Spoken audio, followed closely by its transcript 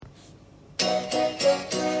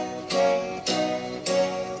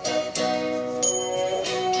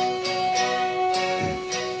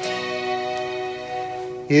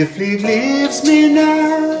If league leaves me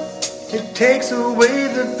now, it takes away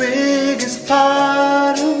the biggest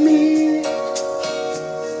part of me.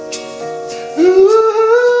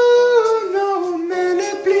 Ooh, no,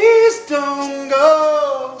 Manny, please don't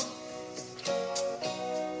go.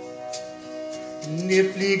 And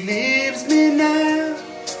if league leaves me now,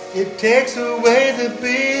 it takes away the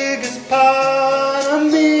biggest part of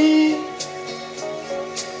me.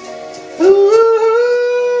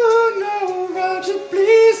 Ooh, no, Roger,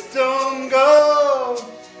 please don't go.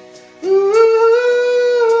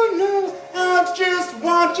 Ooh, no, I just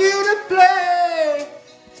want you to play.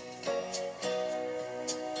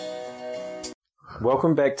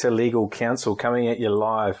 Welcome back to Legal Counsel, coming at you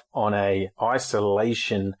live on a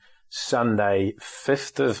isolation Sunday,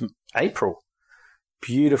 5th of April.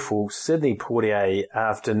 Beautiful Sydney Poitier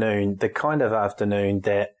afternoon, the kind of afternoon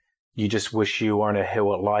that you just wish you were on a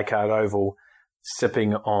hill at Leichhardt Oval,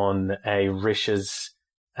 sipping on a Rish's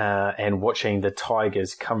and watching the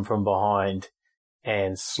Tigers come from behind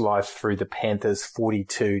and slice through the Panthers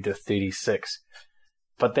 42-36.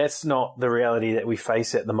 But that's not the reality that we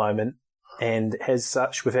face at the moment. And as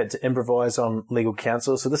such, we've had to improvise on Legal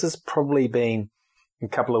Counsel. So this has probably been a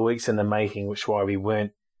couple of weeks in the making, which is why we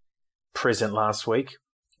weren't present last week.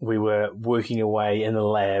 We were working away in the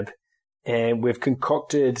lab, and we've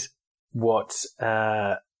concocted what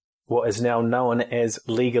is now known as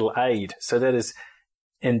legal aid. So that is,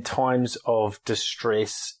 in times of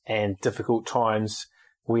distress and difficult times,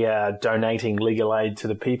 we are donating legal aid to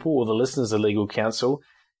the people or the listeners of Legal Counsel.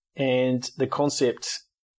 And the concept,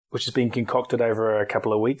 which has been concocted over a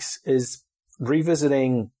couple of weeks, is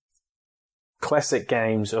revisiting classic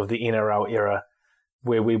games of the NRL era,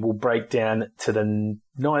 where we will break down to the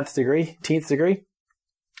 10th degree,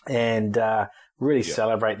 and really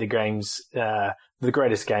celebrate the games, the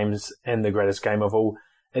greatest games and the greatest game of all.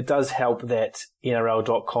 It does help that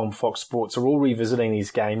NRL.com, Fox Sports are all revisiting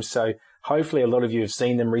these games, so hopefully a lot of you have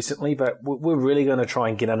seen them recently, but we're really going to try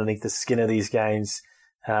and get underneath the skin of these games,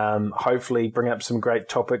 hopefully bring up some great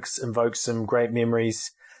topics, invoke some great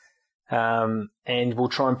memories, and we'll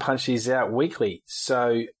try and punch these out weekly.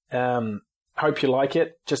 So hope you like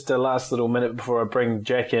it. Just a last little minute before I bring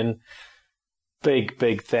Jack in.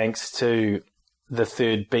 Big thanks to the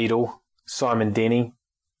third Beatle, Simon Denny,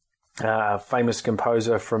 famous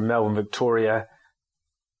composer from Melbourne, Victoria,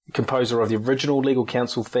 composer of the original Legal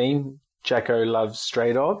Counsel theme, Jacko Loves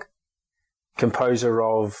Stray Dog, composer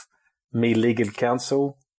of Me Legal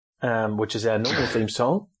Counsel, which is our normal theme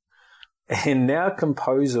song, and now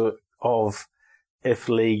composer of If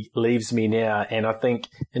League Leaves Me Now. And I think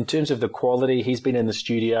in terms of the quality, he's been in the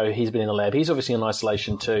studio, he's been in the lab, he's obviously in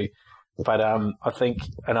isolation too. But I think,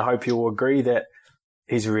 and I hope you'll agree, that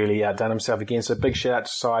he's really outdone himself again. So big shout out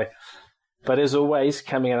to Si. But as always,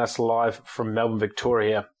 coming at us live from Melbourne,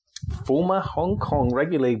 Victoria, former Hong Kong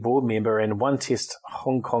Rugby League board member and one test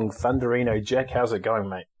Hong Kong Thunderino. Jack, how's it going,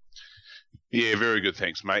 mate? Yeah, very good.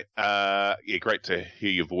 Thanks, mate. Great to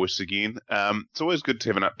hear your voice again. It's always good to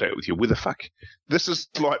have an update with you. Where the fuck? This is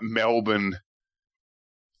like Melbourne.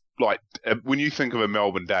 Like, when you think of a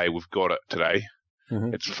Melbourne day, we've got it today.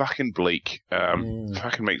 Mm-hmm. It's fucking bleak.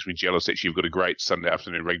 Fucking makes me jealous. Actually, you've got a great Sunday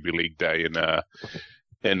afternoon rugby league day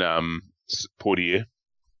in Poitiers.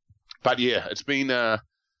 But yeah, it's been.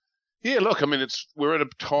 Look, I mean, we're at a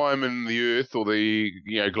time in the earth or the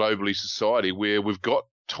globally society where we've got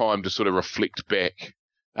time to sort of reflect back,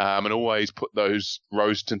 and always put those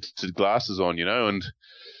rose-tinted glasses on, and.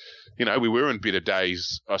 We were in better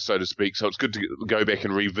days, so to speak. So it's good to go back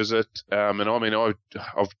and revisit. And I mean, I've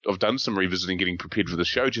done some revisiting, getting prepared for the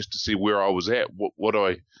show, just to see where I was at,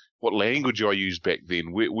 what language I used back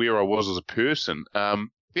then, where I was as a person.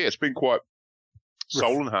 It's been quite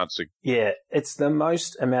soul enhancing. Yeah, it's the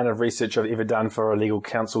most amount of research I've ever done for a Legal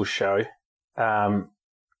Counsel show. And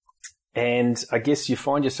I guess you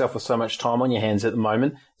find yourself with so much time on your hands at the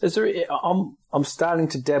moment. I'm starting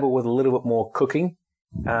to dabble with a little bit more cooking.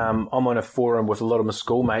 I'm on a forum with a lot of my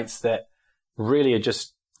schoolmates that really are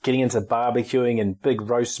just getting into barbecuing and big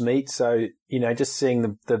roast meat. So, just seeing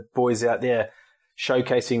the boys out there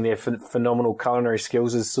showcasing their phenomenal culinary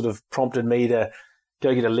skills has sort of prompted me to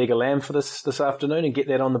go get a leg of lamb for this afternoon and get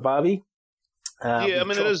that on the barbie.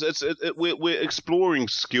 It is. We're exploring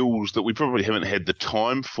skills that we probably haven't had the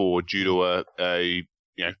time for due to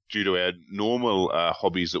our normal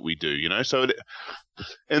hobbies that we do. So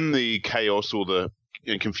in the chaos or the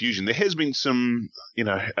confusion, there has been some,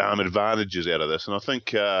 advantages out of this. And I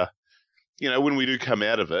think, when we do come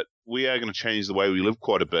out of it, we are going to change the way we live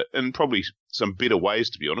quite a bit, and probably some better ways,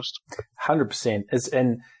 to be honest. 100%.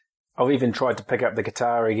 And I've even tried to pick up the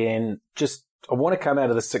guitar again, just want to come out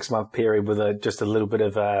of the 6-month period with just a little bit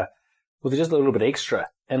extra.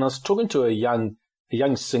 And I was talking to a young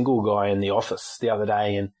single guy in the office the other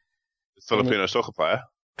day, and Filipino soccer player,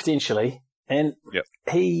 potentially, and yep.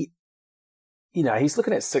 he, he's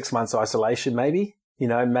looking at 6 months isolation, maybe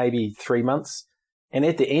 3 months, and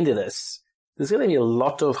at the end of this, there's going to be a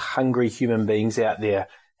lot of hungry human beings out there,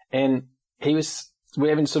 and we're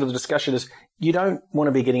having sort of a discussion is you don't want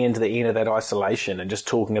to be getting into the end of that isolation and just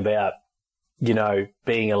talking about,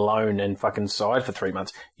 being alone and fucking side for 3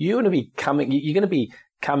 months. You're going to be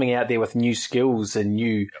coming out there with new skills and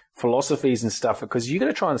new philosophies and stuff, because you're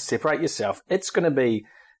going to try and separate yourself. It's going to be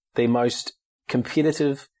the most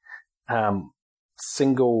competitive, competitive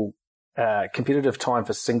time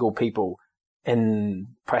for single people in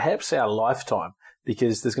perhaps our lifetime,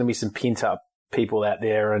 because there's going to be some pent up people out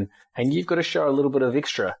there, and you've got to show a little bit of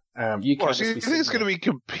extra. You think it's going to be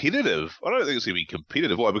competitive? I don't think it's going to be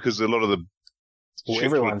competitive. Why? Because a lot of the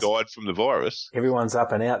everyone's died from the virus. Everyone's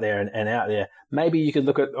up and out there and out there. Maybe you could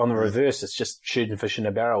look at on the reverse. It's just shooting fish in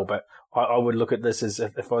a barrel. But I would look at this as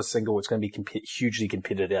if I was single, it's going to be hugely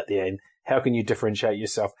competitive out there. And how can you differentiate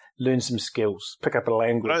yourself? Learn some skills. Pick up a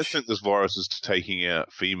language. I don't think this virus is taking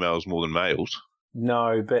out females more than males.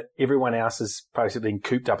 No, but everyone else has basically been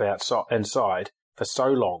cooped up inside for so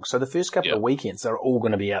long. So the first couple of weekends, they're all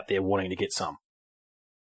going to be out there wanting to get some.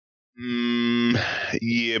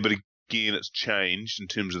 Yeah, but again, it's changed in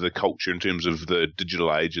terms of the culture, in terms of the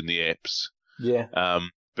digital age and the apps. Yeah.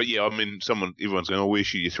 But yeah, I mean, everyone's going, where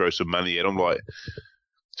should you throw some money at? I'm like,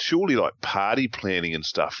 surely like party planning and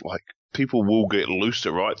stuff, like people will get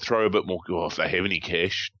looser, right? Throw a bit more, if they have any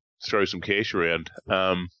cash, throw some cash around.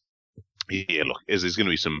 Yeah, look, there's going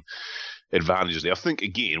to be some advantages there. I think,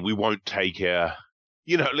 again, we won't take our,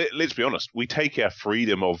 let's be honest, we take our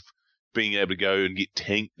freedom of being able to go and get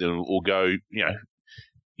tanked or go,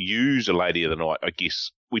 use a lady of the night. I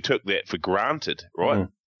guess we took that for granted, right?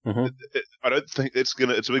 Mm-hmm. I don't think it's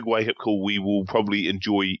a big wake-up call. We will probably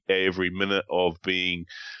enjoy every minute of being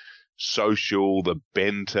social, the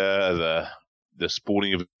banter, the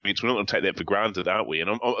sporting events. We're not going to take that for granted, aren't we?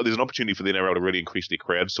 And there's an opportunity for the NRL to really increase their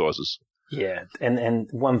crowd sizes. Yeah, and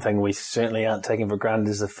one thing we certainly aren't taking for granted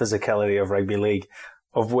is the physicality of rugby league,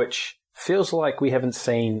 of which feels like we haven't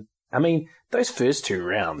seen. I mean, those first 2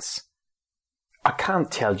 rounds, I can't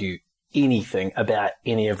tell you anything about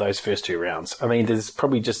any of those first 2 rounds. I mean, there's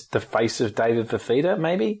probably just the face of David Fifita,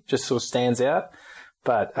 maybe, just sort of stands out.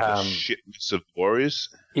 But shitness of Warriors.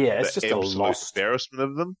 Yeah, it's just a lost embarrassment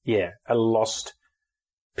of them. Yeah, a lost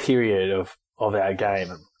period of our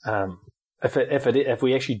game. If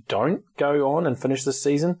we actually don't go on and finish this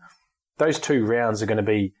season, those 2 rounds are going to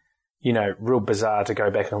be, real bizarre to go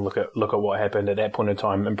back and look at what happened at that point in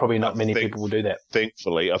time, and probably not many people will do that.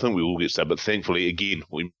 Thankfully, I think we will get some, but thankfully, again,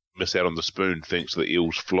 we miss out on the spoon thanks to the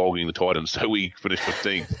Eels flogging the Titans, so we finished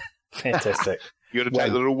 15th. Fantastic. You got to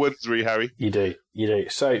take the little wins, Harry. You do.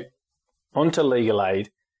 So, on to legal aid.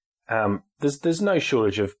 There's no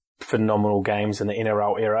shortage of phenomenal games in the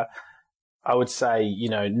NRL era. I would say,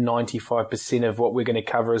 95% of what we're going to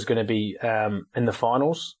cover is going to be in the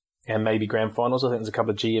finals and maybe grand finals. I think there's a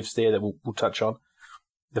couple of GFs there that we'll touch on.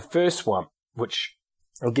 The first one, which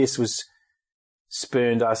I guess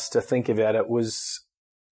spurned us to think about it was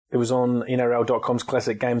on NRL.com's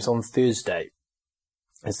Classic Games on Thursday.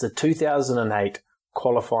 It's the 2008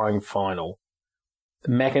 qualifying final.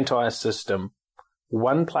 The McIntyre system.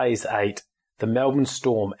 1 plays 8. The Melbourne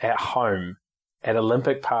Storm at home at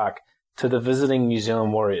Olympic Park to the visiting New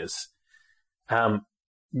Zealand Warriors.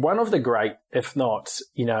 One of the great, if not,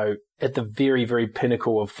 at the very, very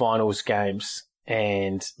pinnacle of finals games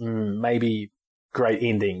and maybe great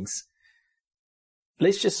endings.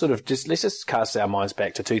 Let's just cast our minds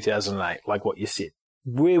back to 2008, like what you said.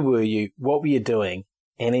 Where were you? What were you doing?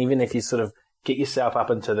 And even if you sort of get yourself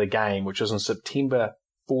up into the game, which was on September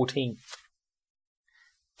 14th,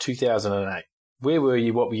 2008, where were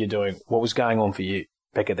you? What were you doing? What was going on for you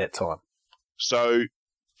back at that time? So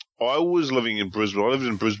I was living in Brisbane. I lived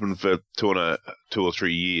in Brisbane for 2 or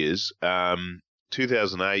 3 years.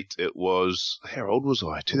 2008, it was, how old was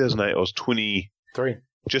I? 2008, I was 23.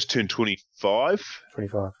 Just turned 25.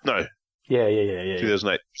 25. No. Yeah.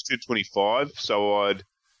 2008, just turned 25. So I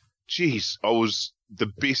was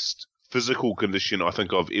the best physical condition I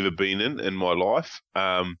think I've ever been in my life.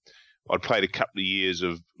 I'd played a couple of years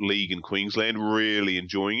of league in Queensland, really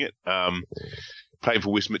enjoying it. Playing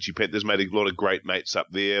for West Mitchie Panthers, made a lot of great mates up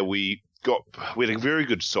there. We had a very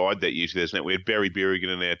good side that year, 2008. We had Barry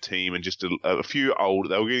Berrigan in our team and just a few old.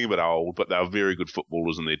 They were getting a bit old, but they were very good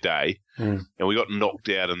footballers in their day. Mm. And we got knocked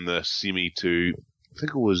out in the semi to, I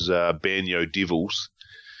think it was Banyo Devils.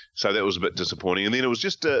 So that was a bit disappointing. And then it was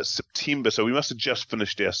just September, so we must have just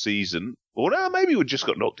finished our season. Or no, maybe we just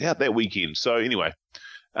got knocked out that weekend. So anyway,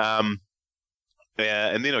 and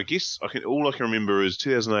then I guess all I can remember is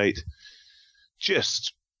 2008,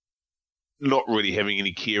 just not really having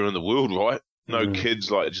any care in the world, right? No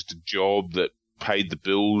kids, like just a job that paid the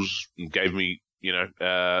bills and gave me,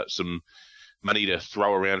 some money to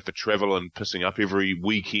throw around for travel and pissing up every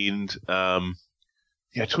weekend.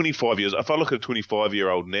 25 years. If I look at a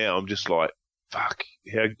 25-year-old now, I'm just like, fuck,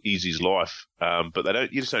 how easy's life?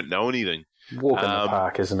 But you just don't know anything. Walk in the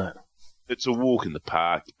park, isn't it? It's a walk in the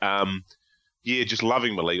park. Just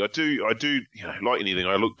loving my league. I do, like anything,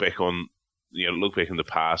 I look back in the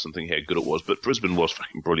past and think how good it was. But Brisbane was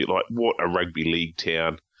fucking brilliant. Like, what a rugby league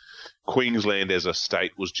town. Queensland as a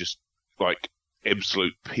state was just like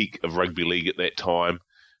absolute peak of rugby league at that time.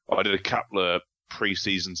 I did a couple of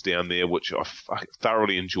pre-seasons down there, which I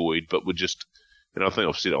thoroughly enjoyed, but were just, I think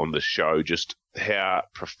I've said it on this show, just how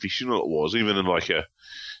professional it was, even in like a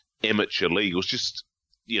amateur league. It was just,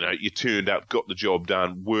 you turned up, got the job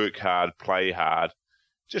done, work hard, play hard,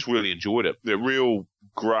 just really enjoyed it. They're real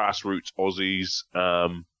grassroots Aussies,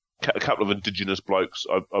 a couple of Indigenous blokes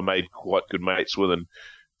I made quite good mates with and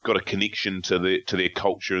got a connection to their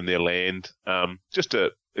culture and their land. Just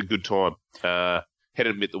a good time.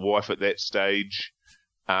 Hadn't met the wife at that stage,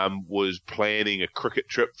 was planning a cricket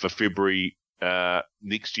trip for February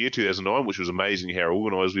next year, 2009, which was amazing how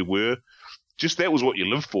organised we were. Just that was what you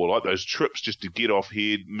live for, like those trips just to get off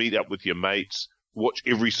here, meet up with your mates, watch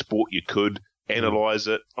every sport you could, analyse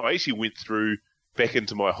it. I actually went back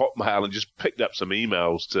into my Hotmail and just picked up some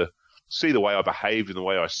emails to see the way I behaved and the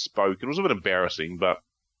way I spoke. It was a bit embarrassing, but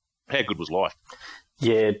how good was life?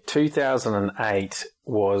 Yeah, 2008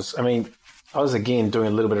 was, I was again doing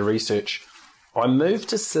a little bit of research. I moved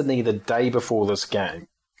to Sydney the day before this game,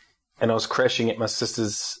 and I was crashing at my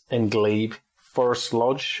sister's in Glebe, Forest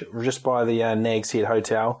Lodge, just by the Nags Head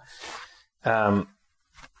Hotel. Had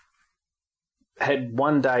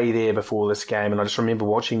one day there before this game, and I just remember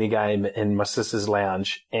watching the game in my sister's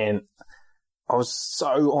lounge, and I was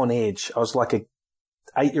so on edge. I was like a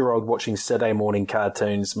 8-year-old watching Saturday morning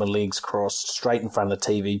cartoons, my legs crossed, straight in front of the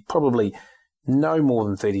TV, probably no more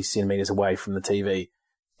than 30 centimetres away from the TV.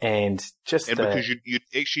 And because you'd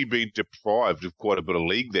actually been deprived of quite a bit of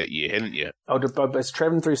league that year, hadn't you? I was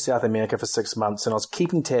travelling through South America for 6 months, and I was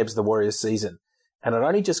keeping tabs of the Warriors season. And I'd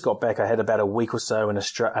only just got back. I had about a week or so in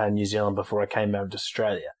New Zealand before I came over to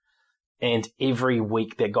Australia. And every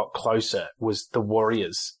week that got closer was the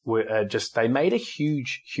Warriors were they made a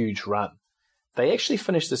huge, huge run. They actually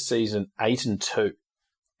finished the season 8-2,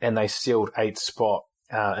 and they sealed 8th spot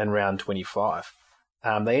in round 25.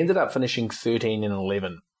 They ended up finishing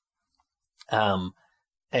 13-11.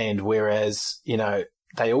 And whereas,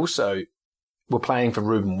 they also were playing for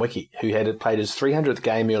Ruben Wiki, who had played his 300th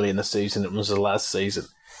game early in the season. It was the last season.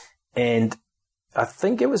 And I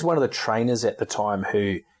think it was one of the trainers at the time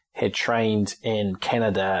who had trained in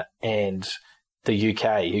Canada and the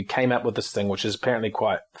UK, who came up with this thing, which is apparently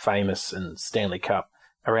quite famous in Stanley Cup,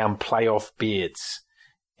 around playoff beards.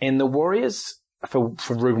 And the Warriors, for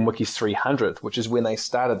Ruben Wiki's 300th, which is when they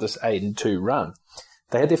started this 8-2 run,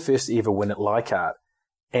 they had their first ever win at Leichhardt,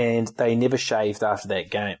 and they never shaved after that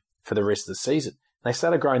game for the rest of the season. They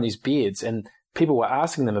started growing these beards, and people were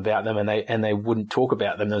asking them about them, and they wouldn't talk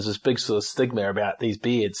about them. There was this big sort of stigma about these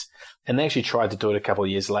beards, and they actually tried to do it a couple of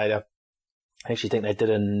years later. I actually think they did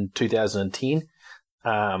in 2010,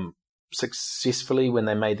 successfully when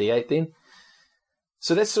they made the 8 then.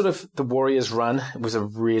 So that's sort of the Warriors' run. It was a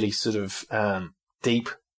really sort of deep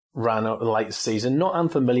run of the late season. Not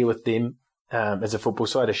unfamiliar with them as a football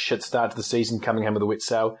side. A shit start to the season, coming home with a wet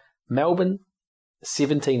sail. Melbourne,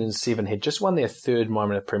 17-7, had just won their third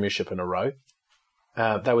minor premiership in a row.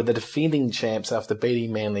 They were the defending champs after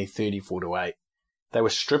beating Manly 34-8. They were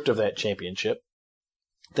stripped of that championship.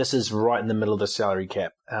 This is right in the middle of the salary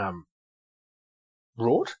cap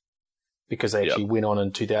rort, because they actually went on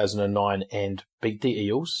in 2009 and beat the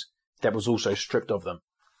Eels. That was also stripped of them.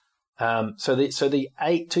 So the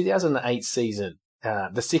 2008 season,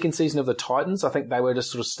 the second season of the Titans, I think they were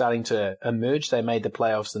just sort of starting to emerge. They made the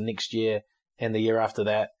playoffs the next year and the year after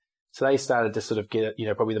that. So they started to sort of get,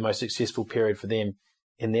 probably the most successful period for them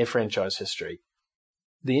in their franchise history.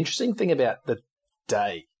 The interesting thing about the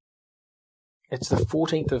day, it's the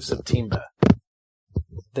 14th of September.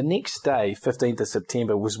 The next day, 15th of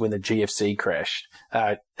September, was when the GFC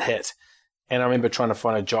hit. And I remember trying to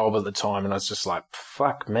find a job at the time, and I was just like,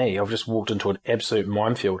 fuck me, I've just walked into an absolute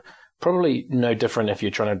minefield. Probably no different if you're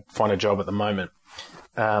trying to find a job at the moment.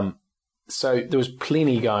 So there was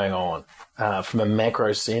plenty going on from a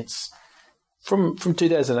macro sense. From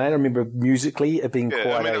 2008, I remember musically it being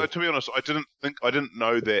quite. To be honest, I didn't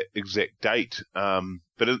know that exact date.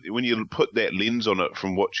 But when you put that lens on it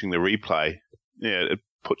from watching the replay, it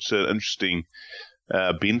puts an interesting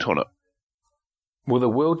bent on it. Well, the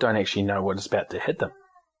world don't actually know what is about to hit them,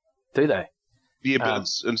 do they? Yeah, but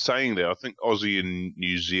in saying that, I think Aussie and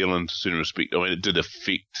New Zealand, to a certain respect, I mean, it did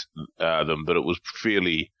affect them, but it was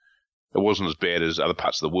it wasn't as bad as other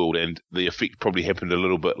parts of the world, and the effect probably happened a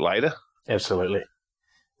little bit later. Absolutely.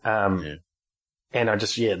 And I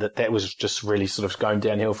just, that was just really sort of going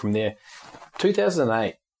downhill from there.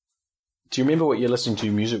 2008, do you remember what you're listening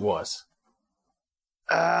to music-wise?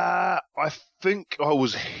 I think I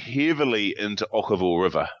was heavily into Okkervil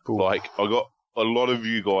River. Ooh. Like, I got a lot of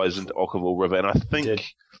you guys into Okkervil River, and I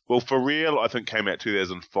think, For Real, I think came out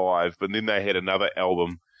 2005, but then they had another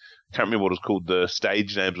album, can't remember what it was called, the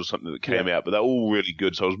Stage Names or something that came out, but they're all really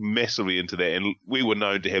good, so I was massively into that, and we were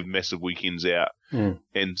known to have massive weekends out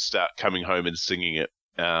and start coming home and singing it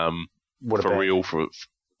For Real for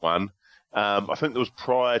one. I think it was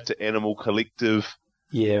prior to Animal Collective.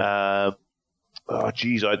 Yeah. I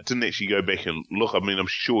didn't actually go back and look. I mean, I'm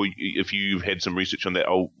sure if you've had some research on that,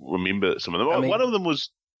 I'll remember some of them. One of them was,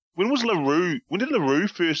 when was LaRue? When did LaRue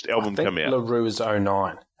first album come out? LaRue is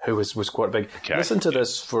 2009, who was quite big. Okay. Listen to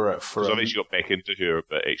this for I've actually got back into her,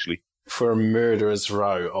 but actually. For a murderer's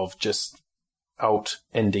row of just alt,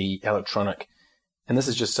 indie, electronic. And this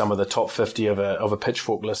is just some of the top 50 of a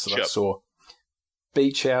Pitchfork list that I saw.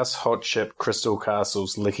 Beach House, Hot Chip, Crystal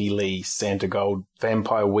Castles, Licky Lee, Santa Gold,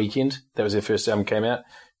 Vampire Weekend. That was their first album came out.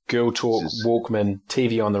 Girl Talk, Walkman,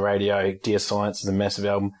 TV on the Radio, Dear Science is a massive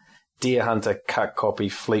album. Deer Hunter, Cut Copy,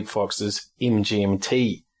 Fleet Foxes,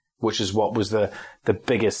 MGMT, which is what was the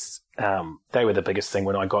biggest, they were the biggest thing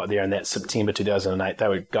when I got there in that September 2008. They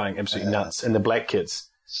were going absolutely nuts. And the Black Kids,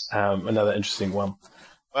 another interesting one.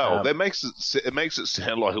 Wow, that makes it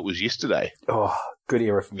sound like it was yesterday. Oh, good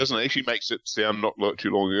era for me. Doesn't it? Actually makes it sound not like too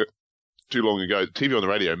long ago. TV on the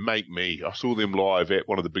Radio, make me. I saw them live at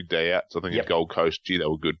one of the big day outs, I think at Gold Coast. Gee, they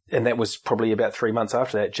were good. And that was probably about 3 months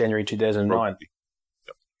after that, January 2009.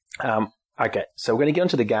 Yep. Okay, so we're going to get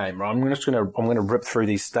into the game, right? I'm going to rip through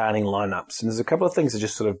these starting lineups, and there's a couple of things that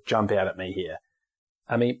just sort of jump out at me here.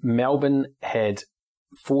 I mean, Melbourne had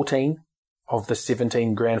 14 of the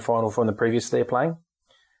 17 grand final from the previous they're playing.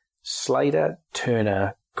 Slater,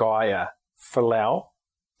 Turner, Gaia, Folau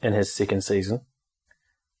in his second season,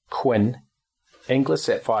 Quinn, Inglis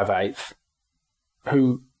at 5'8",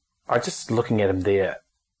 who I just looking at him there,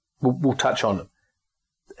 we'll touch on him.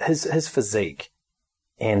 His physique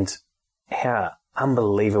and how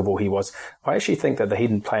unbelievable he was. I actually think that he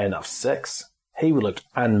didn't play enough six. He looked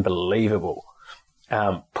unbelievable.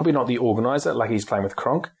 Probably not the organizer, like he's playing with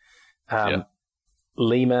Cronk.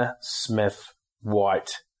 Lima, Smith,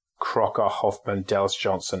 White, Crocker, Hoffman, Dallas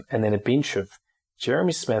Johnson, and then a bench of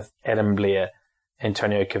Jeremy Smith, Adam Blair,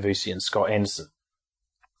 Antonio Cavusi, and Scott Anderson.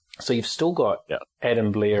 So you've still got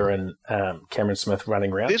Adam Blair and Cameron Smith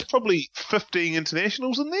running around. There's probably 15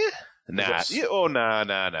 internationals in there? Nah. Yeah,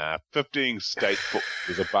 nah. 15 state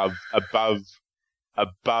footballers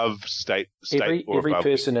above state every above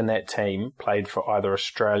person in that team played for either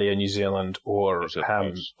Australia, New Zealand, or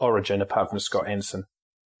Origin, apart from Scott Anderson.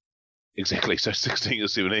 Exactly. So 16 or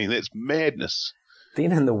 17, that's madness.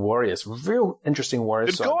 Then in the Warriors, real interesting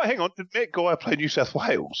Warriors side. Did Matt Guy play New South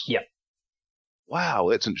Wales? Yep. Wow,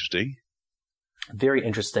 that's interesting. Very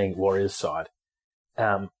interesting Warriors side.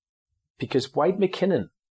 Because Wade McKinnon,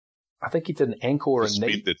 I think he did an ankle or a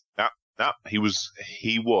knee. No, he was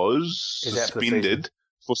suspended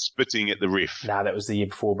for spitting at the ref. Nah, that was the year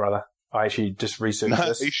before, brother. I actually just researched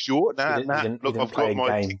this. Are you sure? Nah. Look, I've got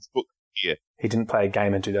my textbook here. He didn't play a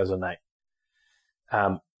game in 2008.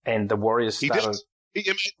 And the Warriors started...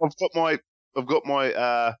 I've got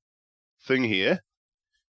my thing here.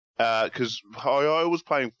 Because I was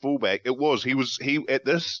playing fullback. He at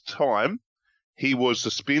this time, he was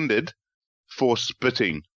suspended for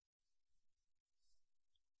spitting.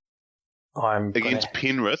 Against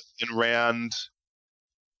Penrith in round...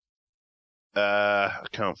 I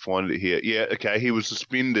can't find it here. Yeah, okay, he was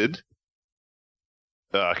suspended.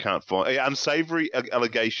 I can't find... unsavoury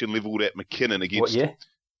allegation levelled at McKinnon against... What year?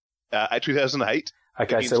 At 2008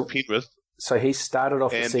 against Penrith. So he started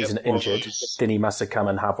off the season injured, then he must have come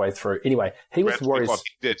in halfway through. Anyway, he was Warriors...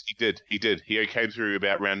 He did. He came through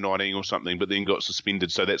about round 19 or something, but then got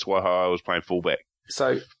suspended, so that's why I was playing fullback.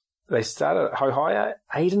 So they started Hohaya,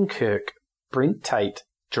 Aidan Kirk, Brent Tate,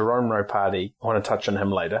 Jerome Ropati, I want to touch on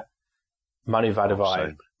him later, Manu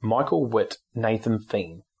Vadavai, Michael Witt, Nathan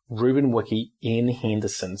Feen, Ruben Wickie, Ian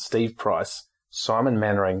Henderson, Steve Price, Simon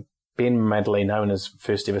Mannering, Ben Medley, known his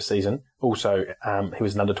first ever season. Also, he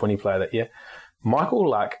was an under-20 player that year. Michael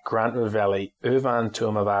Luck, Grant Ravelli, Irvan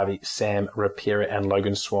Tuamavavi, Sam Rapira, and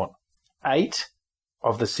Logan Swan. 8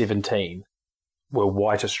 of the 17 were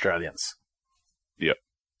white Australians. Yep.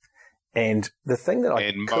 And the thing that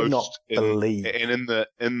I could not believe... And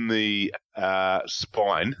in the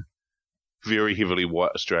spine, very heavily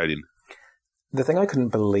white Australian. The thing I couldn't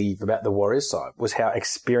believe about the Warriors side was how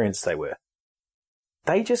experienced they were.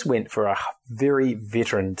 They just went for a very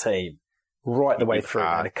veteran team right the way through. They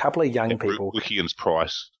had a couple of young people. Wiggins,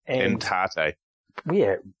 Price, and Tate.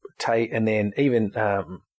 Yeah, Tate, and then even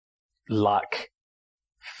Luck,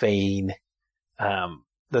 Fiend.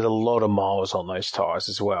 There's a lot of miles on those tyres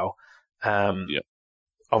as well.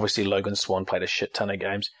 Obviously, Logan Swan played a shit ton of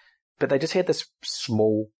games. But they just had this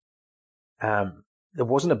small... It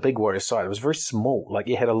wasn't a big Warriors side. It was very small. Like,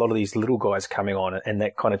 you had a lot of these little guys coming on, and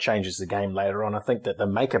that kind of changes the game later on. I think that the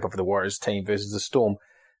makeup of the Warriors team versus the Storm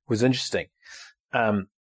was interesting.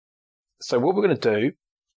 So what we're going to do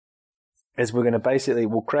is we're going to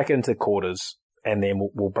we'll crack into quarters, and then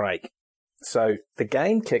we'll break. So the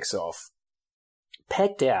game kicks off,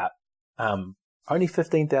 packed out, only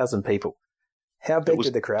 15,000 people. How big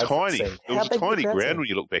did the crowd seem? It was a tiny ground seem? when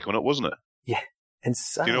you look back on it, wasn't it? Yeah,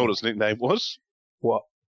 insane. Do you know what its nickname was? What?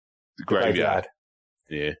 The Graveyard.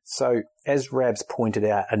 Yeah. So, as Rabs pointed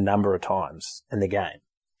out a number of times in the game,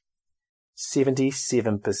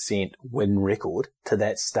 77% win record to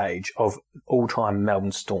that stage of all-time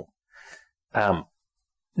Melbourne Storm.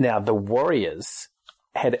 Now, the Warriors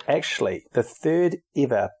had actually the third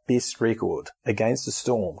ever best record against the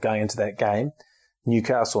Storm going into that game.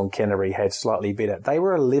 Newcastle and Canterbury had slightly better. They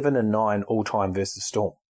were 11-9 all-time versus the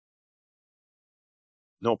Storm.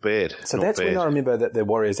 Not bad. So that's when I remember that the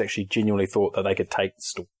Warriors actually genuinely thought that they could take the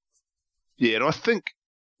Storm. Yeah, and I think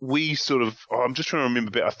we sort of, I'm just trying to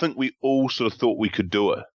remember, but I think we all sort of thought we could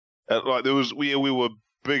do it. We were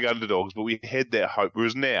big underdogs, but we had that hope.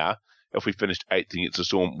 Whereas now, if we finished 8th against the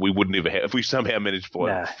Storm, we would never have, if we somehow managed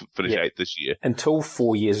to finish 8th this year. Until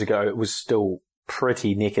 4 years ago, it was still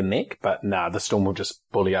pretty neck and neck, but the Storm will just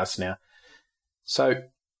bully us now. So,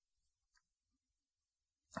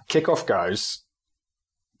 kickoff goes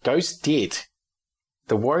dead.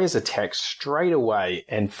 The Warriors attack straight away,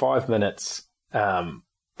 and 5 minutes,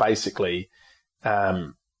 basically,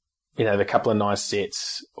 a couple of nice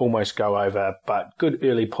sets almost go over, but good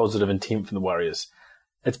early positive intent from the Warriors.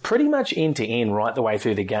 It's pretty much end to end right the way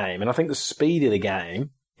through the game, and I think the speed of the game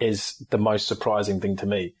is the most surprising thing to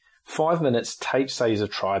me. 5 minutes, Tate saves a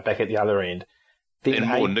try back at the other end. And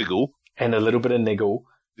more niggle. And a little bit of niggle.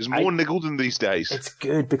 There's more niggle than these days. It's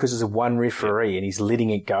good because there's a one referee and he's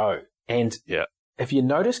letting it go. And if you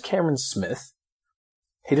notice Cameron Smith,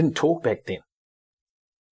 he didn't talk back then.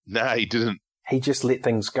 No, he didn't. He just let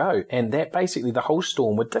things go. And that basically, the whole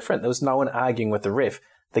Storm were different. There was no one arguing with the ref.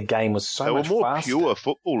 The game was so much faster. They were more pure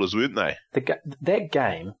footballers, weren't they?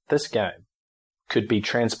 This game, could be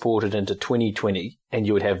transported into 2020 and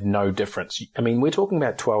you would have no difference. I mean, we're talking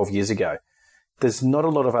about 12 years ago. There's not a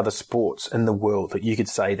lot of other sports in the world that you could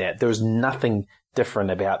say that. There's nothing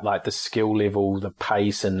different about like the skill level, the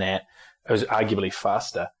pace and that. It was arguably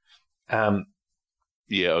faster.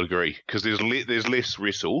 Yeah, I agree. Because there's less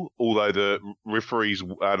wrestle, although the referees,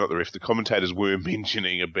 the commentators were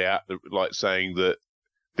mentioning about, like saying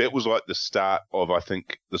that was like the start of, I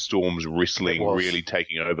think, the Storm's wrestling really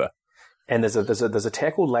taking over. And there's a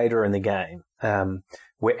tackle later in the game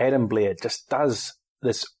where Adam Blair just does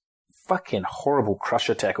this fucking horrible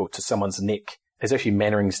crusher tackle to someone's neck. It's actually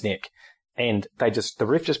Mannering's neck. And the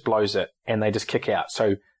ref just blows it and they just kick out.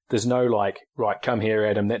 So there's no like, right, come here,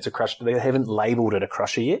 Adam, that's a crusher. They haven't labelled it a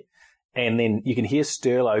crusher yet. And then you can hear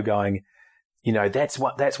Sterlo going, that's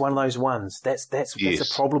one of those ones. That's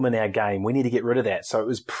a problem in our game. We need to get rid of that. So it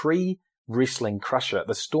was pre-wrestling crusher.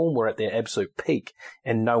 The Storm were at their absolute peak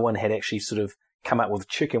and no one had actually sort of come up with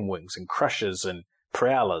chicken wings and crushers and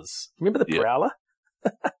prowlers. Remember the prowler?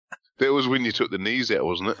 That was when you took the knees out,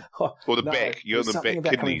 wasn't it? Or the back. You had the back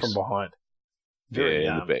kidneys. From behind. Very,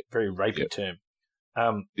 the back. Very rapey term.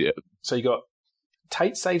 So you got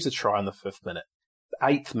Tate saves a try in the 5th minute.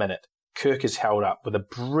 8th minute, Kirk is held up with a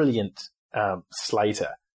brilliant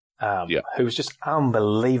Slater, who was just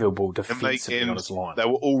unbelievable defensively on his line. They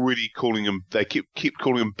were already calling him, they kept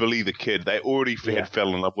calling him Billy the Kid. They already had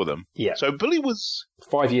fell in love with him. Yeah. So Billy was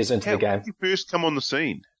 5 years into the game. When did he first come on the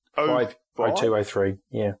scene? 02, 03,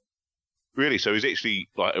 yeah. Really? So he's actually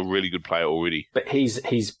like a really good player already. But he's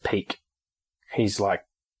peak. He's like,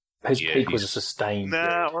 his peak was a sustained.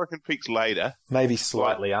 I reckon peak's later. Maybe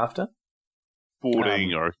slightly after.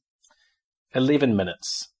 14 or 11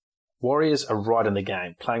 minutes. Warriors are right in the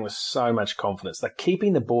game, playing with so much confidence. They're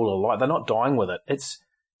keeping the ball alive. They're not dying with it. It's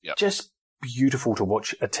just beautiful to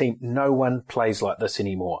watch a team. No one plays like this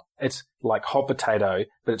anymore. It's like hot potato,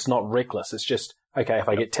 but it's not reckless. It's just, okay, if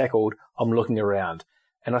I get tackled, I'm looking around.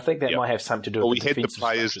 And I think that might have something to do with the defensive we had the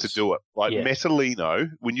players structures. to do it. Like Metalino,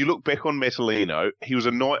 when you look back on Metalino, he was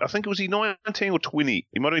I think it was he 19 or 20.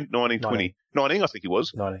 He might have been 19, 20. 19, I think he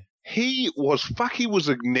was. 19. He was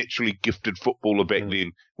a naturally gifted footballer back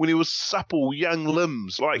then. When he was supple, young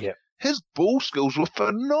limbs. Like, his ball skills were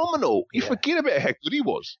phenomenal. You forget about how good he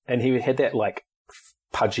was. And he had that, like,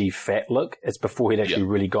 pudgy, fat look. It's before he'd actually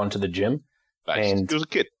really gone to the gym. And he was a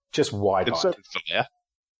kid. Just wide-eyed.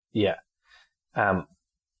 Yeah.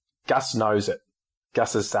 Gus knows it.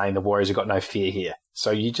 Gus is saying the Warriors have got no fear here.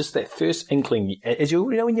 So you just, that first inkling, as you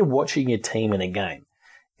know, when you're watching your team in a game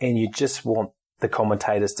and you just want the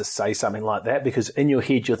commentators to say something like that, because in your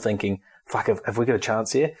head you're thinking, fuck, have we got a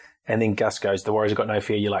chance here? And then Gus goes, the Warriors have got no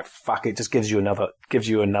fear. You're like, fuck, it just gives you another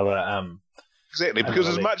exactly, because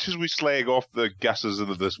as much as we slag off the Gusses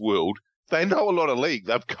of this world, they know a lot of league.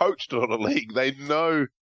 They've coached a lot of league. They know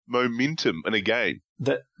momentum in a game.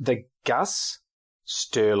 The Gus,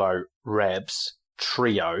 Sterlo, Rabs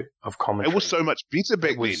trio of commentary. It was so much better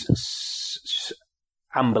back then.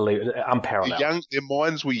 Unbelievable, unparalleled. Their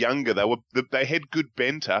minds were younger. They had good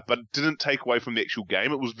banter, but didn't take away from the actual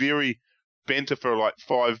game. It was very banter for like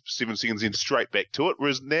 5-7 seconds, then straight back to it.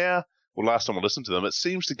 Whereas now, last time I listened to them, it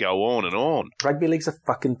seems to go on and on. Rugby league's a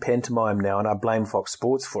fucking pantomime now, and I blame Fox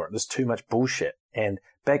Sports for it. There's too much bullshit. And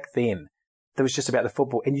back then, it was just about the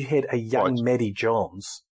football, and you had a young Matty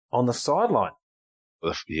Johns on the sideline.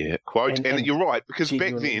 Yeah, quote. And you're right, because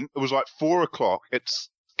back then, it was like 4 o'clock. It's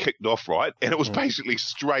kicked off, right? And it was basically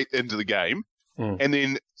straight into the game. And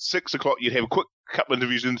then 6 o'clock, you'd have a quick couple of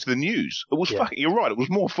interviews into the news. It was fucking, you're right, it was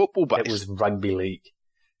more football based. It was rugby league.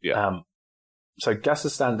 Yeah. So Gus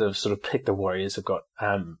is starting to sort of pick the Warriors. Have got,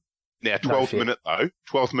 now 12th minute though,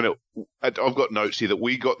 12th minute, I've got notes here that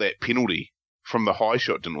we got that penalty from the high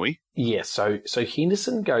shot, didn't we? Yeah, so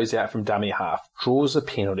Henderson goes out from dummy half, draws a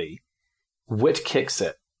penalty, Witt kicks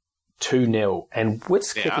it, 2-0, and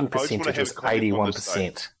Witt's kicking percentage was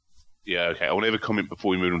 81%. Yeah, okay. I want to have a comment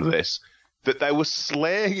before we move on to this. That they were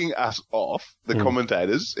slagging us off, the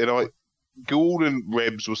commentators, and Gould and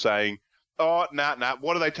Rebs were saying, oh, nah,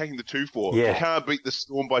 what are they taking the 2 for? Yeah. You can't beat the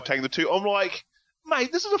Storm by taking the 2. I'm like,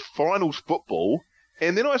 mate, this is a finals football.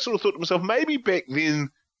 And then I sort of thought to myself, maybe back then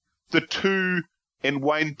the 2 and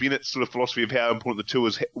Wayne Bennett's sort of philosophy of how important the 2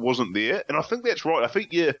 is wasn't there. And I think that's right. I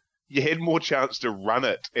think you had more chance to run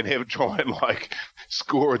it and have a try and, like,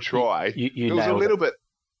 score a try. You it was a little bit...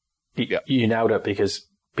 You nailed it, because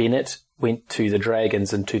Bennett went to the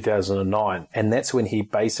Dragons in 2009, and that's when he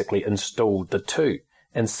basically installed the 2.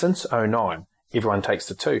 And since 2009, everyone takes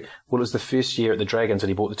the 2. Well, it was the first year at the Dragons that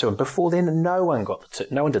he bought the 2, and before then, no one got the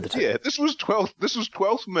 2. No one did the 2. Yeah, this was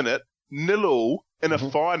 12th minute, 0-0 in a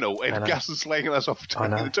final, and Gus is slagging us off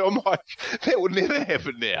taking the 2. I'm like, that would never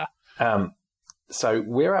happen now. So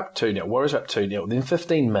we're up 2-0. Warriors are up 2-0. Then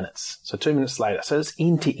 15 minutes. So 2 minutes later. So it's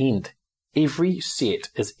end to end. Every set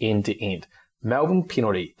is end to end. Melbourne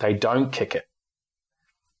penalty. They don't kick it.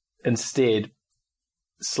 Instead,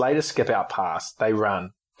 Slater skip out pass. They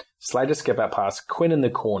run. Slater skip out pass. Quinn in the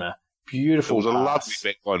corner. Beautiful pass. It was a lovely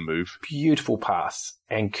backline move. Beautiful pass.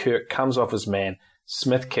 And Kirk comes off his man.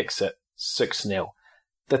 Smith kicks it. 6-0.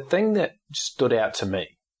 The thing that stood out to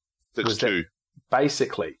me was that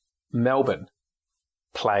basically Melbourne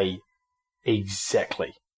play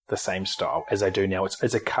exactly the same style as they do now.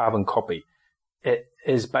 It's a carbon copy. It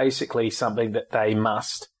is basically something that they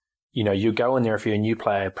must, you go in there if you're a new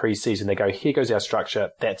player pre-season, they go, here goes our structure,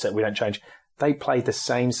 that's it, we don't change. They play the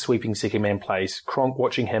same sweeping second man plays. Cronk,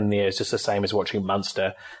 watching him there is just the same as watching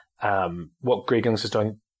Munster. What Greg Inglis is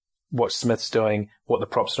doing, what Smith's doing, what the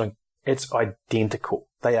props are doing, it's identical.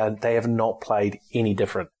 They have not played any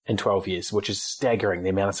different in 12 years, which is staggering, the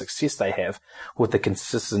amount of success they have with the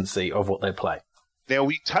consistency of what they play. Now,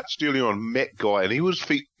 we touched earlier on Matt Guy, and he was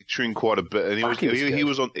featuring quite a bit, and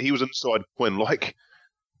he was inside Quinn. Like,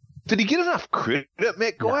 did he get enough credit,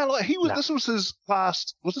 Matt Guy? No, like, this was his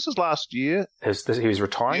last. Was this his last year? He was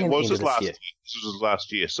retiring. Yeah, this was his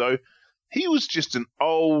last year. So he was just an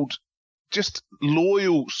old, just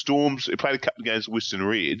loyal Storms. He played a couple of games with Western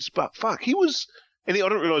Reds, but fuck, he was. And I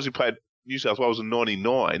didn't realise he played New South Wales in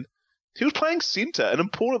 '99. He was playing centre, an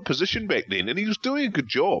important position back then, and he was doing a good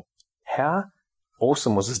job. How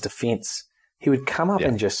awesome was his defence? He would come up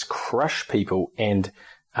and just crush people, and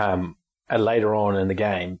later on in the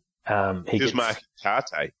game, he was marking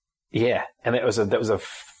Tate. Yeah, and that was a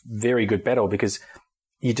very good battle, because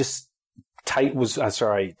you just Tate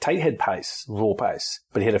had pace, raw pace,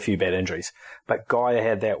 but he had a few bad injuries. But Guy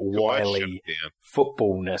had that wily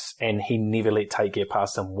footballness, and he never let Tate get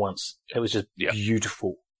past him once. It was just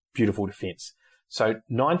beautiful, beautiful defence. So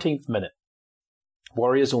 19th minute,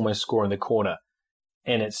 Warriors almost score in the corner,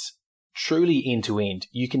 and it's truly end to end.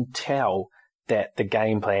 You can tell that the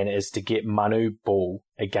game plan is to get Manu ball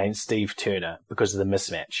against Steve Turner because of the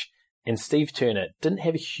mismatch. And Steve Turner didn't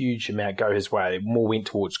have a huge amount go his way. More went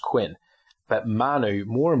towards Quinn. But Manu,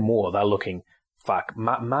 more and more, they're looking,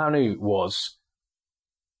 Manu was,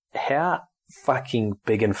 how fucking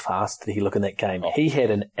big and fast did he look in that game? He had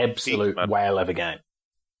an absolute whale of a game.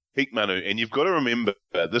 Peak Manu. And you've got to remember,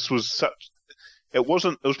 it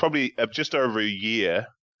was probably just over a year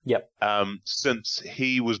since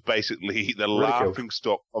he was basically the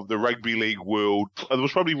laughingstock of the rugby league world. It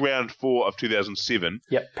was probably round 4 of 2007.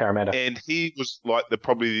 Yep, Parramatta. And he was like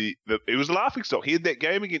he was the laughingstock. He had that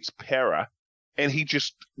game against Para, and he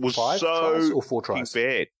just was 5 tries or 4 tries?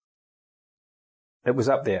 Bad. It was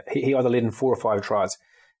up there. He either led in 4 or 5 tries.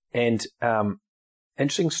 And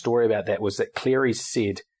interesting story about that was that Cleary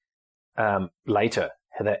said later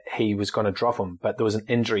that he was going to drop him, but there was an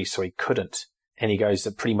injury, so he couldn't. And he goes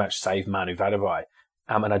to pretty much save Manu Vatuvei.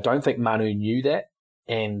 And I don't think Manu knew that.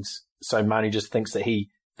 And so Manu just thinks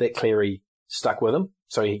that Cleary stuck with him.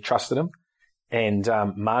 So he trusted him. And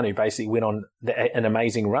Manu basically went on an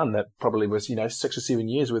amazing run that probably was, 6 or 7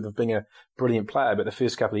 years worth of being a brilliant player. But the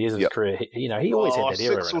first couple of years of his career, he always had that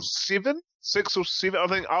era. 6 or 7? 6 or 7? I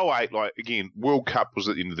think 08, again, World Cup was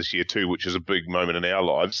at the end of this year too, which is a big moment in our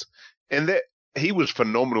lives. And that he was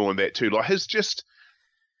phenomenal in that too.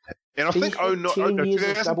 And I think 2010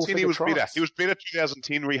 he was better. He was better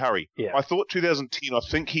 2010, Rehurry. Yeah. I thought 2010, I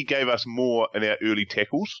think he gave us more in our early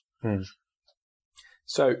tackles.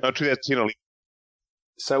 So 2010.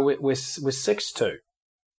 So we're 6-2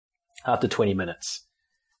 after 20 minutes.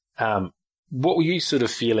 What were you sort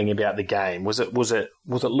of feeling about the game? Was it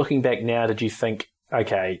looking back now, did you think,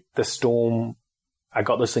 okay, the Storm, I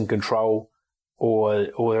got this in control, or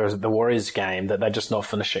the Warriors game that they're just not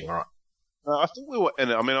finishing right? I think we were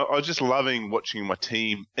I was just loving watching my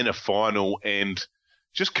team in a final and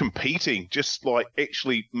just competing, just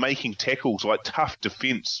actually making tackles, tough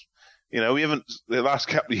defence. The last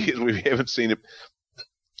couple of years we haven't seen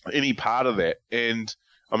any part of that. And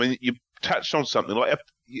you touched on something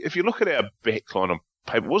if you look at our backline on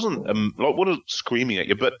paper, it wasn't what is screaming at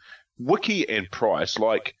you, but Wiki and Price,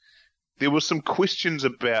 there were some questions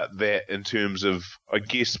about that in terms of, I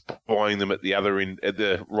guess, buying them at the other end, at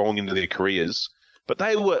the wrong end of their careers. But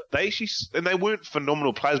they weren't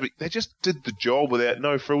phenomenal players, but they just did the job without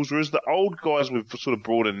no frills. Whereas the old guys we've sort of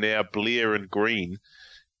brought in now, Blair and Green,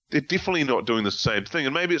 they're definitely not doing the same thing.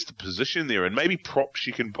 And maybe it's the position they're in. Maybe props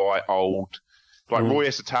you can buy old, like Roy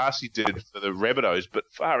Asatasi did for the Rabbitohs, but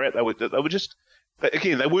far out, they were just,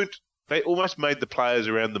 again, they almost made the players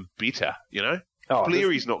around them better,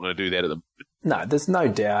 Cleary's not going to do that at them. No, there's no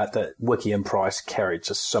doubt that Wiki and Price carried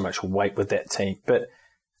just so much weight with that team. But,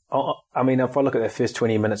 if I look at their first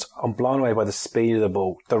 20 minutes, I'm blown away by the speed of the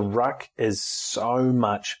ball. The ruck is so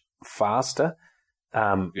much faster.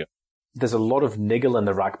 There's a lot of niggle in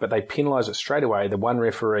the ruck, but they penalise it straight away, the one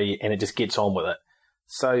referee, and it just gets on with it.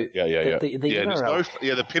 So,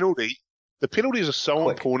 the penalties are so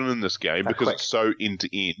important in this game because it's so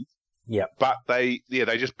end-to-end. Yeah, but they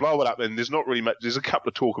just blow it up, and there's not really much. There's a couple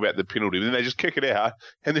of talk about the penalty, but then they just kick it out,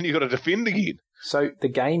 and then you've got to defend again. So the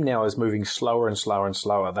game now is moving slower and slower and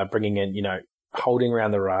slower. They're bringing in, holding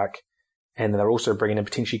around the ruck, and they're also bringing in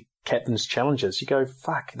potentially captain's challenges. You go,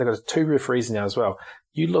 fuck, they've got 2 referees now as well.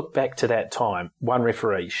 You look back to that time, 1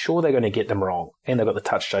 referee, sure they're going to get them wrong, and they've got the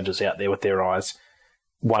touch judges out there with their eyes.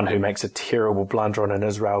 One who makes a terrible blunder on an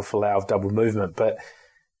Israel Folau double movement, but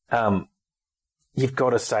you've got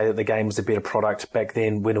to say that the game was a better product back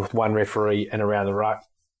then when with 1 referee and around the ruck.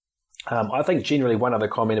 I think generally one other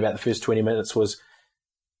comment about the first 20 minutes was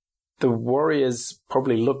the Warriors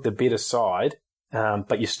probably looked the better side,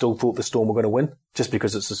 but you still thought the Storm were going to win just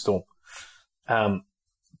because it's the Storm.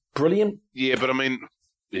 Brilliant. Yeah, but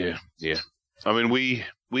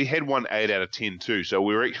we had 1 8 out of 10 too, so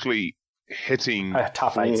we were actually hitting a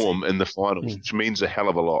tough form in the finals, which means a hell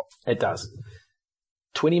of a lot. It does.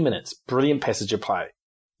 20 minutes, brilliant passage of play.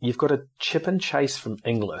 You've got a chip and chase from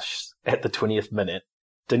English at the 20th minute,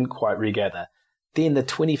 didn't quite regather. Then the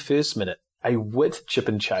 21st minute, a wit chip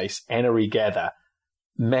and chase and a regather.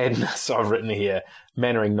 Madness, I've written here.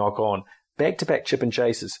 Mannering knock on. Back-to-back chip and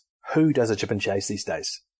chases. Who does a chip and chase these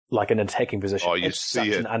days? Like an attacking position. It's such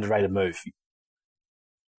an underrated move.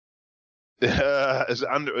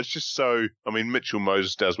 It's just so, Mitchell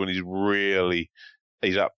Moses does when he's really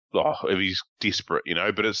he's up. Oh, if he's desperate,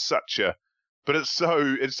 but it's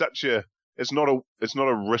not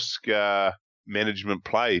a risk management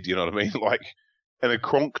play. Do you know what I mean? Like in a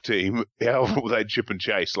Cronk team, how will they chip and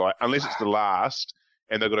chase? Like unless it's the last,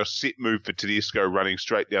 and they've got a set move for Tedesco running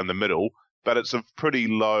straight down the middle, but it's a pretty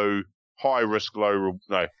high risk.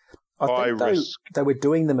 They were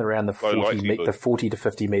doing them around the 40 to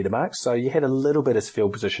 50 metre mark, so you had a little bit of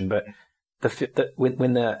field position, but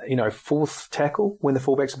when the fourth tackle, when the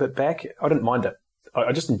fullback's a bit back, I didn't mind it.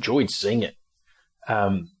 I just enjoyed seeing it.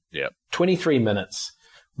 23 minutes.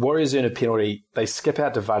 Warriors earn a penalty. They skip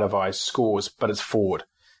out to Vadavai, scores, but it's forward.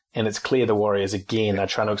 And it's clear the Warriors, again, are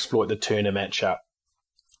trying to exploit the Turner matchup.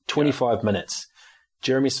 25 minutes.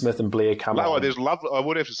 Jeremy Smith and Blair come on. I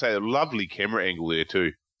would have to say a lovely camera angle there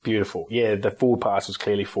too. Beautiful. Yeah, the forward pass was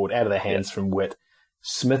clearly forward, out of the hands from Witt.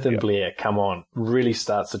 Smith and Blair, come on, really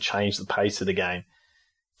starts to change the pace of the game.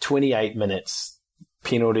 28 minutes,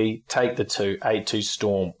 penalty, take the 8-2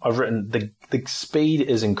 Storm. I've written, the speed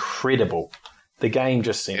is incredible. The game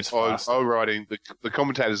just seems fast. Writing, the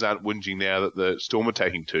commentators aren't whinging now that the Storm are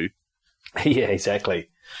taking 2. Yeah, exactly.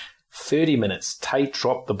 30 minutes, Tate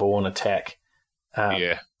dropped the ball on attack.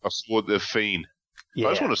 I saw the Fiend. Yeah.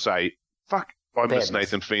 I just want to say, I miss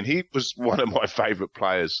Nathan Fiend. He was one of my favourite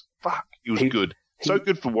players. He was good. So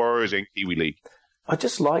good for Warriors and Kiwi League. I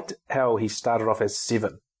just liked how he started off as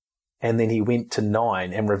 7 and then he went to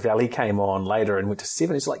 9 and Ravelli came on later and went to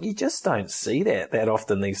 7. It's like, you just don't see that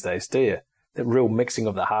often these days, do you? The real mixing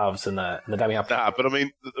of the halves and the dumbing up. Nah, but I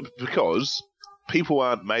mean, because people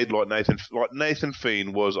aren't made like Nathan. Like Nathan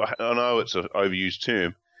Fiend was, I know it's an overused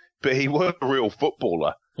term, but he was a real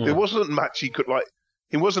footballer. There wasn't much he could,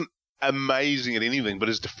 he wasn't amazing at anything, but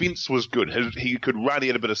his defence was good. He could run, he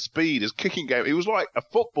had a bit of speed, his kicking game, he was like a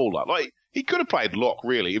footballer. Like, he could have played lock,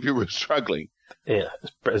 really, if you were struggling. Yeah,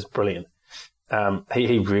 it's brilliant.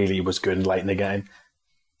 He really was good late in the game.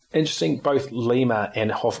 Interesting, both Lima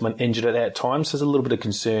and Hoffman injured at that time, so there's a little bit of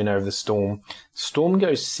concern over the Storm. Storm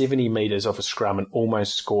goes 70 metres off a scrum and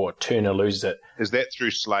almost score. Turner loses it. Is that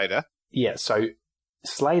through Slater? Yeah, so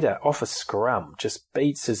Slater, off a scrum, just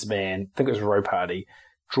beats his man, I think it was Ropati,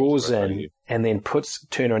 draws in, and then puts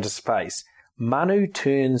Turner into space. Manu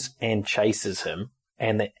turns and chases him,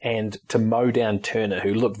 and to mow down Turner,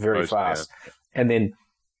 who looked very fast. Down. And then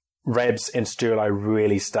Rabs and Sterlo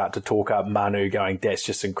really start to talk up Manu, going, that's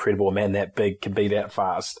just incredible. A man that big can be that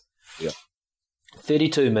fast. Yeah.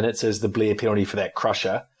 32 minutes is the Blair penalty for that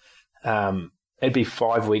crusher. It'd be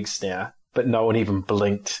 5 weeks now, but no one even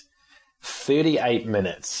blinked. 38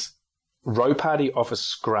 minutes. Ropati off a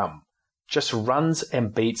scrum. Just runs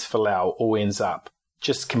and beats Folau, all ends up.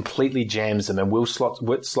 Just completely jams him, and Witt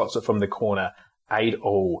slots it from the corner.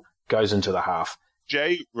 8-8, goes into the half.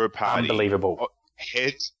 Jay Ropati unbelievable.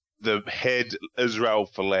 Had Israel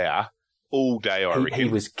Folau all day, I reckon. He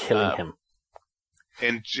was killing him.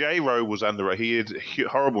 And J. Rowe was he had a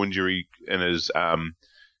horrible injury in his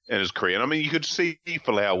career. And I mean, you could see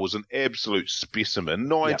Folau was an absolute specimen,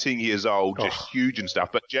 19 years old, just huge and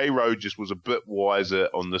stuff. But J. Rowe just was a bit wiser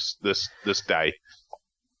on this day.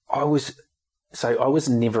 I was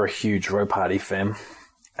never a huge Ropati fan.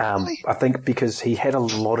 I think because he had a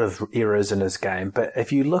lot of errors in his game. But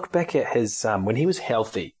if you look back at his when he was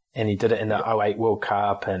healthy, and he did it in the 08 World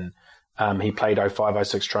Cup, and he played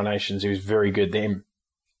 05-06 Tri Nations, he was very good then.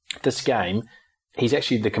 This game, he's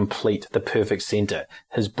actually the perfect centre.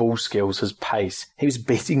 His ball skills, his pace. He was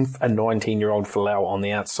beating a 19-year-old Folau on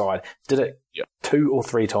the outside. Did it 2 or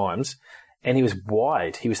 3 times. And he was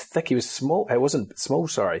wide. He was thick. He was small. It wasn't small,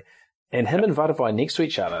 sorry. And him and Vadavai next to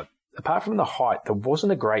each other, apart from the height, there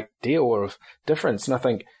wasn't a great deal of difference. And I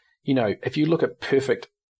think, if you look at perfect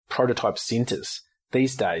prototype centres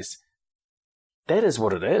these days, that is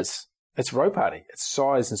what it is. It's Ropati. It's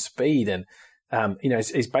size and speed, and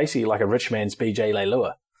he's basically like a rich man's BJ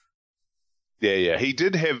Leilua. Yeah. He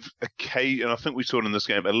did have and I think we saw it in this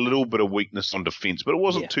game, a little bit of weakness on defence, but it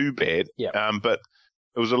wasn't too bad. Yeah. But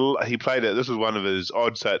it was he played it. This was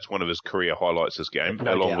I'd say it's one of his career highlights, this game,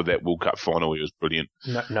 along with that World Cup final. He was brilliant.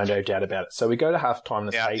 No doubt about it. So we go to half-time.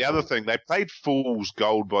 Now, the other thing, they played Fool's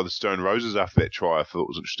Gold by the Stone Roses after that try. I thought it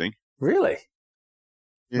was interesting. Really?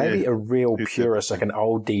 Yeah. Maybe a real purist, like an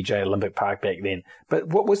old DJ Olympic Park back then. But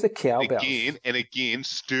what was the cowbell? Again,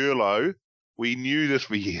 Sterlo, we knew this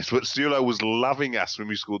for years, but Sterlo was loving us when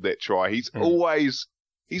we scored that try. He's always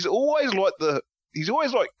like the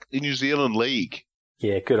New Zealand League.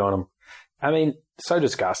 Yeah, good on him. I mean, so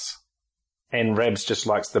does Gus. And Rabs just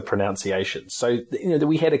likes the pronunciation. So,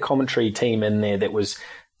 we had a commentary team in there that was,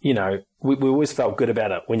 we always felt good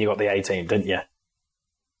about it when you got the A team, didn't you?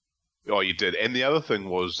 Oh, you did. And the other thing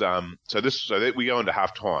was, so that we go into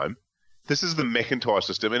half time. This is the McIntyre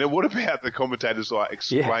system, and what about the commentators like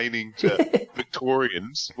explaining to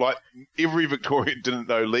Victorians, like every Victorian didn't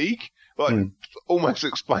know league, like almost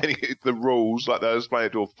explaining the rules like they were explaining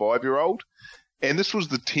it to a 5-year-old. And this was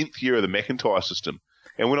the 10th year of the McIntyre system.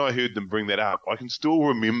 And when I heard them bring that up, I can still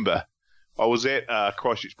remember I was at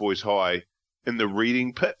Christchurch Boys High in the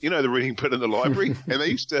reading pit, the reading pit in the library, and they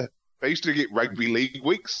used to get rugby league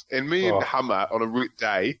weeks, and me and Hummer on a wet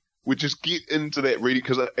day would just get into that reading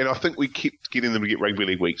and I think we kept getting them to get rugby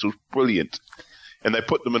league weeks. It was brilliant, and they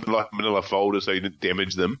put them in like manila folders so you didn't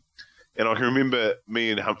damage them. And I can remember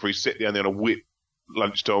me and Humphrey sat down there on a wet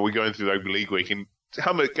lunchtime. We're going through the rugby league week, and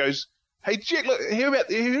Hummer goes, "Hey Jack, look, hear about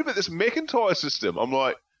this McIntyre system?" I'm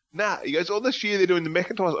like, "Nah." He goes, "Oh, this year they're doing the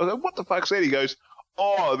McIntyre." I go, "What the fuck's that?" He goes,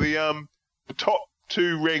 "Oh, the top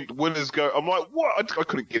 2 ranked winners go." I'm like, "What?" I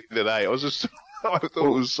couldn't get it today. I thought it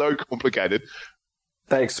was so complicated.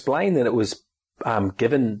 They explained that it was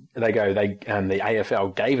given. The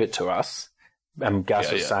AFL gave it to us.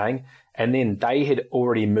 Gus was saying, and then they had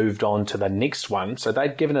already moved on to the next one, so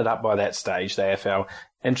they'd given it up by that stage. The AFL.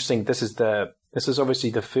 Interesting. This is obviously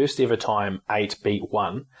the first ever time 8 beat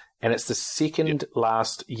 1, and it's the second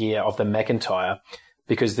last year of the McIntyre,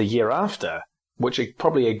 because the year after, which is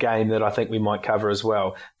probably a game that I think we might cover as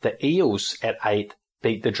well, the Eels at 8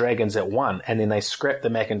 beat the Dragons at 1, and then they scrapped the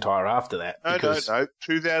McIntyre after that. No.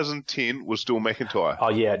 2010 was still McIntyre. Oh,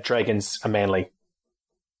 yeah, Dragons are Manly.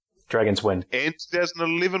 Dragons win. And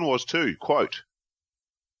 2011 was too, quote.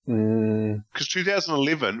 Because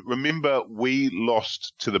 2011, remember, we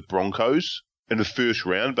lost to the Broncos in the first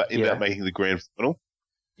round, but ended up making the grand final.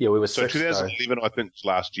 Yeah, we were so 2011, I think, was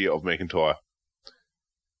last year of McIntyre.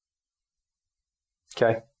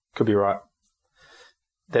 Okay, could be right.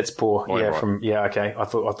 That's poor. Okay. I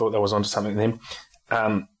thought that was onto something then.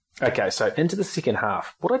 Okay, so into the second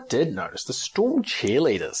half. What I did notice, the Storm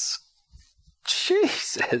cheerleaders.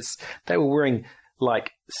 Jesus, they were wearing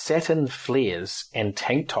like satin flares and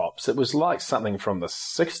tank tops. It was like something from the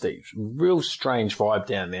 60s. Real strange vibe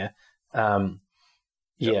down there.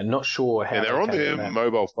 Not sure how. Yeah, they're on their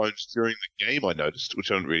mobile phones during the game, I noticed,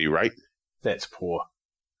 which I didn't really rate. That's poor.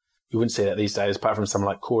 You wouldn't see that these days, apart from someone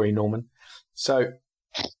like Corey Norman. So,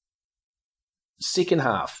 second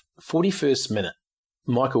half, 41st minute,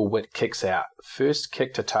 Michael Witt kicks out. First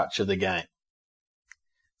kick to touch of the game.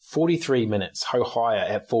 43 minutes, Hohaya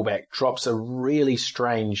at fullback drops a really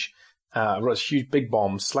strange, huge big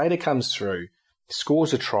bomb. Slater comes through,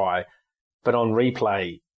 scores a try, but on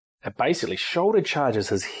replay, it basically shoulder charges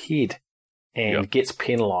his head and gets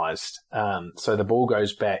penalised. So the ball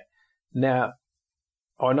goes back. Now,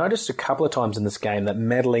 I noticed a couple of times in this game that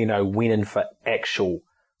Madalino went in for actual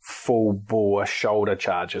full bore shoulder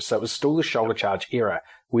charges. So it was still the shoulder charge era.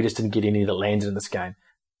 We just didn't get any that landed in this game.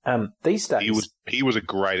 These days, he was a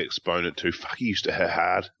great exponent too. Fuck, he used to hit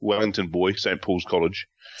hard. Wellington boy, St. Paul's College.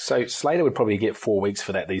 So Slater would probably get 4 weeks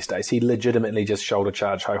for that these days. He legitimately just shoulder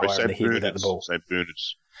charge Hohaya in the head without the ball. St.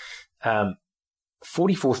 Bernard's.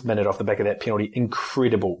 44th minute off the back of that penalty,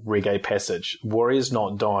 incredible reggae passage. Warriors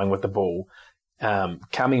not dying with the ball.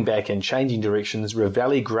 Coming back and changing directions,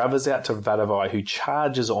 Ravelli grubbers out to Vadavai, who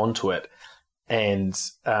charges onto it, and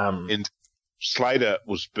Slater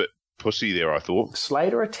was a bit pussy there, I thought.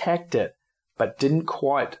 Slater attacked it, but didn't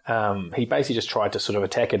quite. He basically just tried to sort of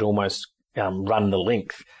attack it, almost run the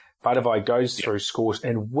length. Vadavai goes through, scores,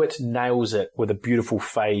 and Witt nails it with a beautiful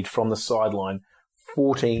fade from the sideline.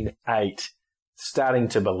 14-8, starting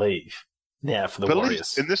to believe. Now for the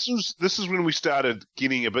Warriors. And this is when we started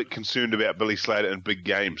getting a bit concerned about Billy Slater in big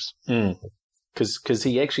games. Because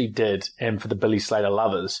he actually did, and for the Billy Slater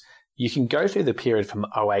lovers, you can go through the period from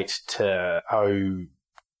 08 to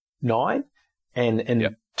 09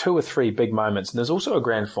 and 2 or 3 big moments. And there's also a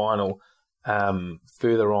grand final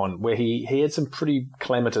further on where he had some pretty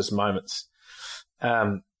calamitous moments.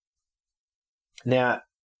 Now,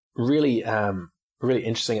 really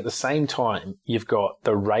interesting. At the same time, you've got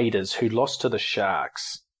the Raiders who lost to the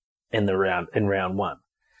Sharks in round 1.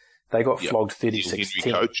 They got flogged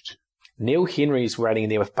 36-10. Neil Henry's waiting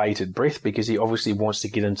there with bated breath because he obviously wants to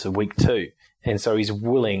get into week 2. And so he's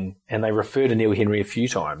willing, and they refer to Neil Henry a few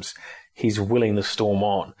times, he's willing to storm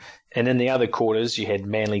on. And in the other quarters, you had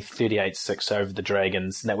Manly 38-6 over the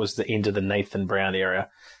Dragons, and that was the end of the Nathan Brown era.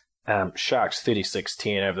 Sharks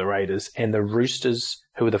 36-10 over the Raiders, and the Roosters,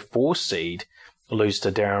 who were the 4 seed, lose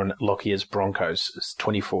to Darren Lockyer's Broncos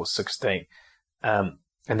 24-16. And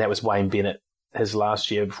that was Wayne Bennett, his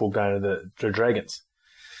last year before going to the Dragons.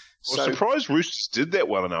 I was surprised Roosters did that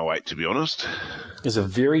well in 08, to be honest. There's a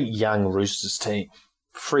very young Roosters team.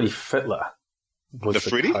 Freddie Fittler was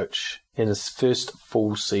the coach in his first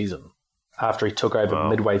full season after he took over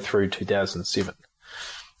midway through 2007.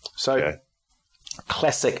 So,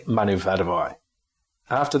 classic Manu Vatuvei.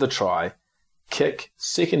 After the try, kick,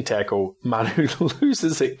 second tackle, Manu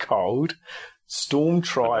loses it cold, Storm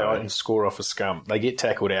try out and score off a scum. They get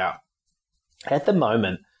tackled out. At the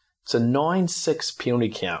moment, it's a 9-6 penalty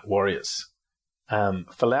count, Warriors.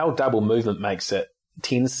 Folau double movement makes it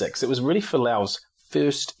 10-6. It was really Falau's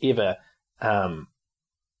first ever moment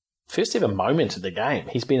of the game.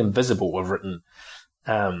 He's been invisible, we've written.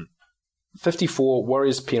 54,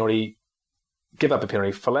 Warriors penalty, give up a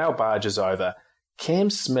penalty. Folau barges over. Cam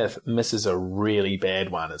Smith misses a really bad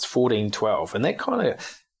one. It's 14-12, and that kind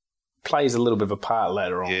of plays a little bit of a part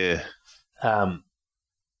later on. Yeah.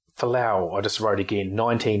 Folau, I just wrote again,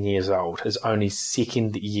 19 years old, his only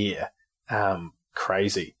second year.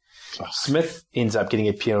 Crazy. Smith ends up getting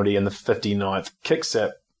a penalty in the 59th, kicks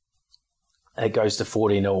it. It goes to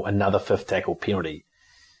 14-0, another fifth tackle penalty.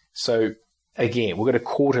 So, again, we've got a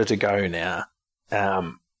quarter to go now.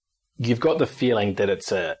 You've got the feeling that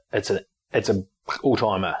it's a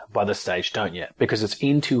all-timer by this stage, don't you? Because it's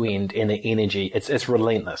end-to-end and the energy, it's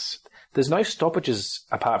relentless. There's no stoppages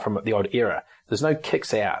apart from the odd error. There's no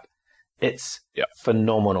kicks out. It's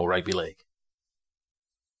phenomenal rugby league.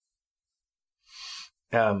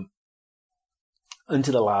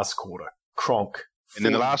 Into the last quarter, Cronk. And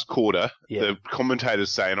in the last quarter, the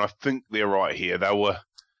commentators say, and I think they're right here,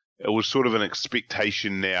 it was sort of an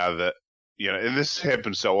expectation now that, and this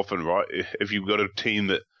happens so often, right? If you've got a team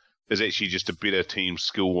that is actually just a better team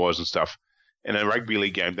skill-wise and stuff, in a rugby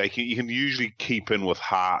league game, you can usually keep in with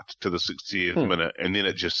heart to the 60th minute, and then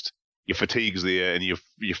your fatigue's there and your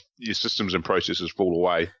systems and processes fall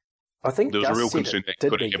away. I think there was a real concern that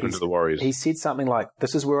could happen to the Warriors. He said something like,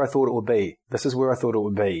 "This is where I thought it would be. This is where I thought it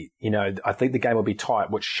would be." I think the game will be tight,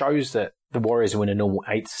 which shows that the Warriors win a normal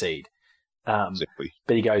 8th seed. Exactly.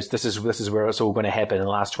 But he goes, "This is where it's all going to happen in the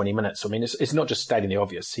last 20 minutes." I mean, it's not just stating the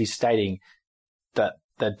obvious. He's stating that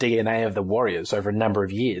the DNA of the Warriors over a number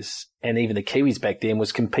of years, and even the Kiwis back then,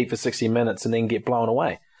 was compete for 60 minutes and then get blown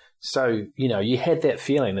away. So, you had that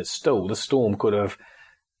feeling that still the Storm could have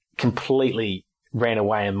completely ran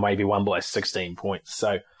away and maybe won by 16 points.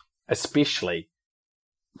 So, especially,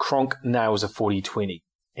 Cronk nails a 40-20,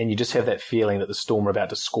 and you just have that feeling that the Storm are about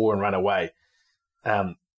to score and run away.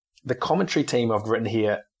 The commentary team I've written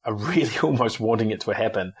here are really almost wanting it to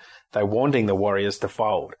happen. They're wanting the Warriors to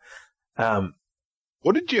fold.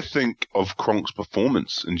 What did you think of Cronk's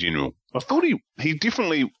performance in general? I thought he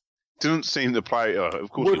definitely didn't seem to play. Of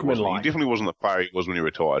course, he definitely wasn't the player he was when he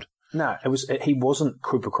retired. No, he wasn't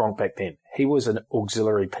Cooper Cronk back then. He was an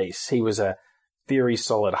auxiliary piece. He was a very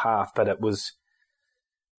solid half, but it was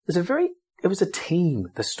a team.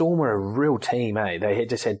 The Storm were a real team, eh? They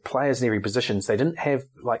just had players in every position. They didn't have,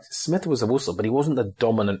 Smith was a whistle, but he wasn't the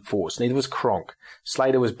dominant force. Neither was Cronk.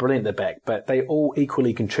 Slater was brilliant at the back, but they all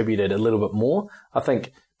equally contributed a little bit more. I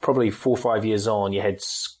think probably 4 or 5 years on, you had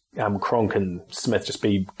Cronk and Smith just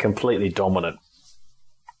be completely dominant.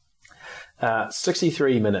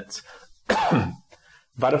 63 minutes.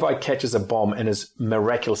 Vatuvei catches a bomb and is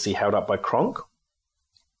miraculously held up by Cronk.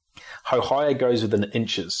 Hohaya goes within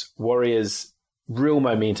inches. Warriors, real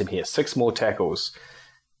momentum here. 6 more tackles.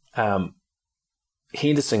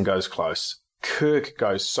 Henderson goes close. Kirk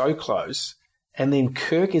goes so close. And then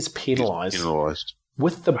Kirk is penalised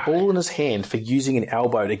with the ball in his hand for using an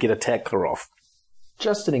elbow to get a tackler off.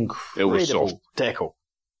 Just an incredible tackle.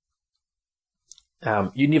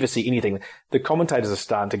 You never see anything. The commentators are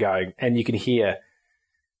starting to go, and you can hear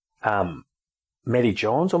Matty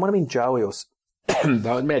Johns, or might have been Joey, or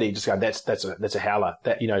no, Matty just going, that's a howler.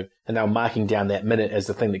 That, and they were marking down that minute as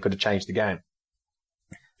the thing that could have changed the game.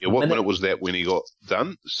 Yeah, what minute was that when he got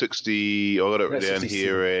done? 60. I got it down 67.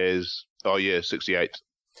 Here as 68.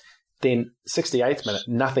 Then 68th minute,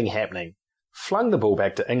 nothing happening. Flung the ball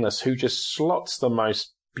back to Inglis, who just slots the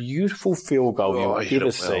most beautiful field goal you'll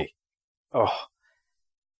ever see. Oh,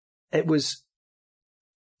 it was,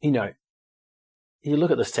 you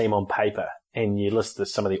look at this team on paper and you list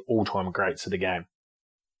some of the all-time greats of the game.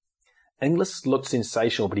 Inglis looked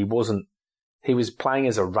sensational, but he wasn't. He was playing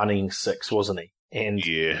as a running 6, wasn't he? And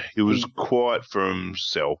yeah, he was quiet for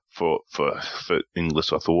himself for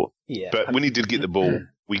Inglis, I thought. Yeah, but when he did get the ball,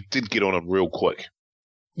 we did get on him real quick.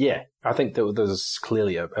 Yeah, I think there was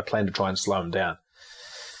clearly a plan to try and slow him down.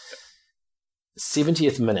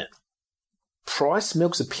 70th minute. Price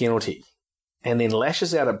milks a penalty and then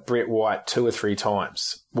lashes out at Brett White 2 or 3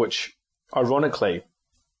 times, which, ironically,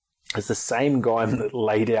 is the same guy that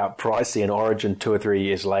laid out Pricey in Origin 2 or 3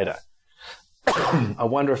 years later. I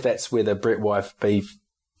wonder if that's where the Brett White beef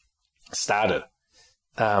started.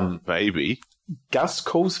 Maybe. Gus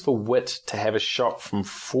calls for Witt to have a shot from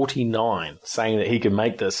 49, saying that he can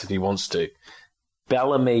make this if he wants to.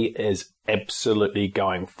 Bellamy is absolutely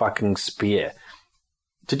going fucking spear.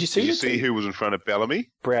 Did you see who was in front of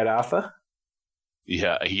Bellamy? Brad Arthur.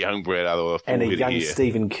 Yeah, a young Brad Arthur. And a young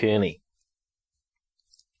Stephen Kearney.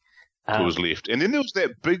 Who was left. And then there was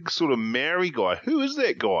that big sort of Maori guy. Who is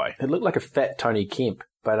that guy? It looked like a fat Tony Kemp,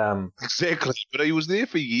 but Exactly, but he was there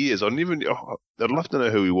for years. I'd love to know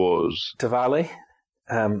who he was. Tavali,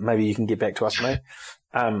 maybe you can get back to us, mate.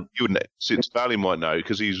 You wouldn't know. Tavali might know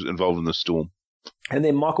because he's involved in the Storm. And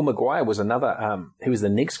then Michael Maguire was another, he was the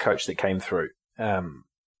next coach that came through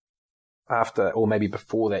after, or maybe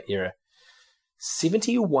before that era.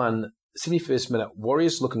 71st minute,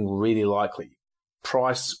 Warriors looking really likely.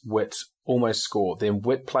 Price, Witt almost score. Then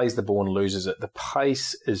Witt plays the ball and loses it. The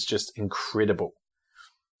pace is just incredible.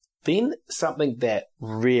 Then something that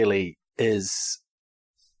really is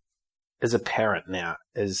apparent now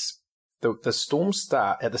is the Storm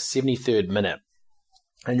start at the 73rd minute.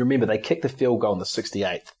 And you remember, they kicked the field goal in the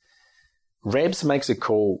 68th. Rabs makes a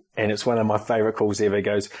call, and it's one of my favourite calls ever. He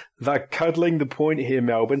goes, "They're cuddling the point here,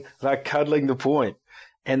 Melbourne. They're cuddling the point."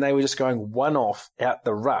 And they were just going one off out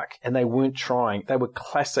the ruck, and they weren't trying. They were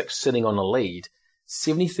classic sitting on a lead.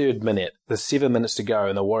 73rd minute, there's 7 minutes to go,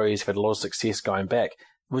 and the Warriors have had a lot of success going back. It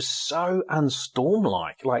was so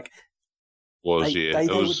unstorm-like. They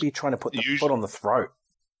would be trying to put the foot on the throat.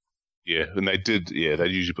 Yeah, and they did. Yeah, they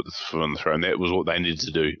usually put the foot on the throat, and that was what they needed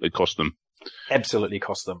to do. It cost them. Absolutely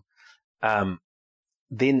cost them.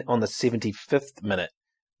 Then on the 75th minute,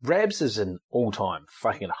 Rabs is an all-time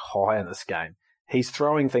fucking high in this game. He's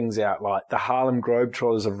throwing things out like the Harlem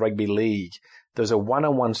Globetrotters of rugby league. There's a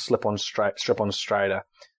one-on-one strip on Slater.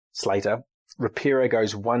 Rapira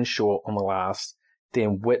goes one short on the last.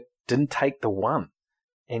 Then Witt didn't take the one.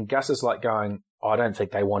 And Gus is like going, I don't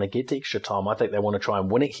think they want to get to extra time. I think they want to try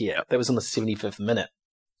and win it here. That was in the 75th minute.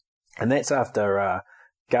 And that's after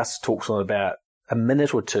Gus talks on about a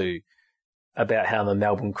minute or two about how the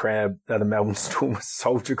Melbourne Storm was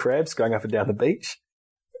soldier crabs going up and down the beach.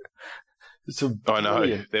 I know.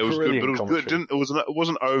 That was good, but it was good. It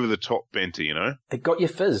wasn't over the top banter, you know? It got you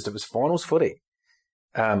fizzed. It was finals footy.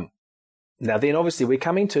 Now then, obviously, we're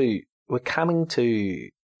coming to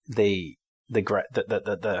the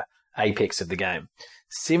apex of the game.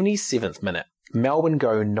 77th minute. Melbourne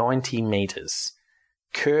go 90 metres.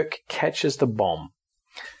 Kirk catches the bomb.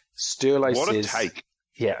 Sterlo says... What a take.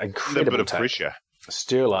 Yeah, incredible a bit of take. Pressure.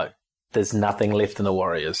 Sterlo, there's nothing left in the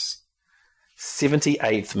Warriors.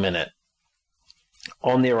 78th minute.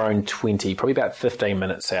 On their own 20, probably about 15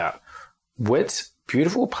 minutes out. Witt,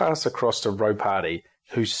 beautiful pass across to Ropati,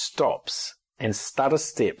 who stops and stutter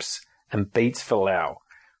steps and beats Folau.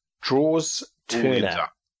 Draws Turner,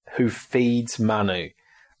 who feeds Manu.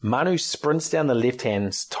 Manu sprints down the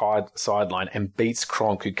left-hand sideline and beats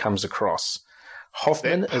Cronk, who comes across.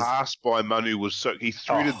 That pass by Manu was so... He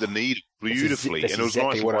threaded the needle beautifully, and it was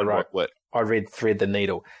exactly nice what I wrote. I read thread the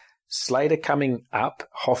needle. Slater coming up,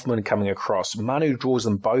 Hoffman coming across. Manu draws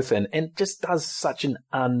them both in and just does such an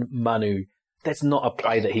un-Manu. That's not a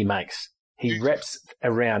play that he makes. He wraps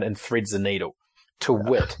around and threads the needle to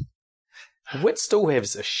Witt. Witt still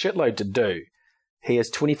has a shitload to do. He has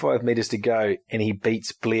 25 metres to go, and he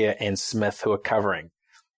beats Blair and Smith, who are covering.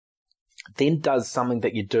 Then does something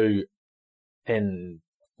that you do when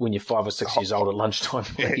you're 5 or 6 years old at lunchtime.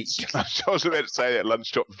 I was about to say that,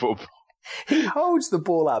 lunchtime football. He holds the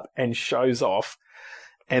ball up and shows off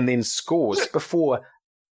and then scores before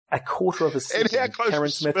a quarter of a second. And how close Karen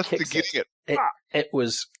was Smith Smith kicks to getting it.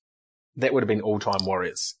 That would have been all-time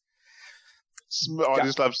Warriors. I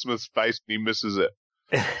just love Smith's face when he misses it.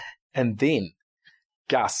 And then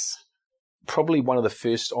Gus, probably one of the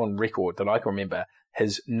first on record that I can remember,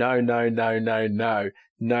 has no, and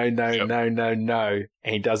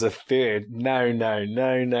he does a third, no.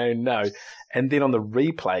 And then on the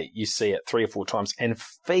replay, you see it 3 or 4 times, and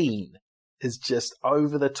Fiend is just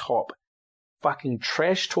over the top, fucking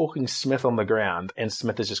trash-talking Smith on the ground, and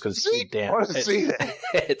Smith is just going to sit down. I didn't see that.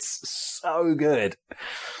 It's so good.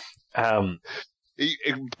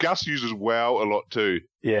 Gus uses wow a lot too.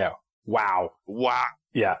 Yeah. Wow.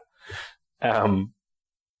 Yeah.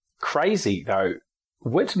 Crazy, though.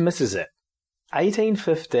 Witt misses it. 18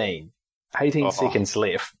 seconds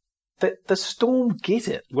left. The Storm get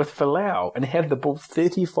it with Folau and have the ball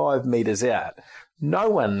 35 metres out. No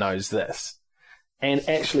one knows this. And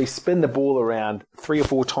actually spin the ball around 3 or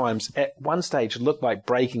 4 times. At one stage, looked like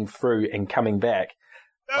breaking through and coming back.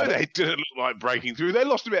 No, they didn't look like breaking through. They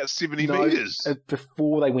lost about 70 metres.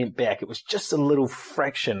 Before they went back, it was just a little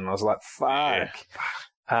fraction. I was like, fuck.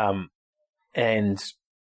 Yeah. And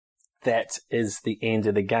that is the end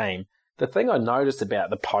of the game. The thing I noticed about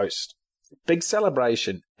the post, big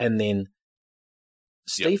celebration, and then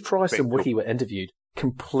Steve Price and Wiki were interviewed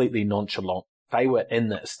completely nonchalant. They were in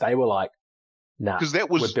this. They were like, nah, because that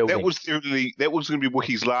was going to be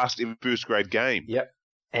Wiki's last ever first grade game. Yep.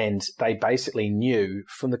 And they basically knew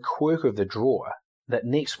from the quirk of the draw that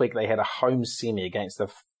next week they had a home semi against the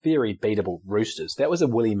very beatable Roosters. That was a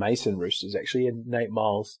Willie Mason Roosters, actually, and Nate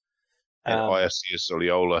Miles. And ISCS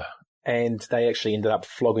Oliola. And they actually ended up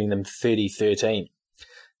flogging them 30-13.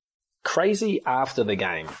 Crazy after the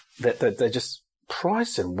game that they just,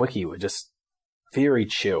 Price and Wiki were just very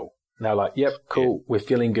chill. They're like, yep, cool, we're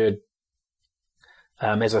feeling good.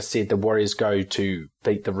 As I said, the Warriors go to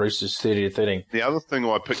beat the Roosters 30-13. The other thing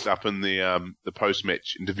I picked up in the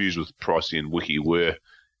post-match interviews with Pricey and Wiki were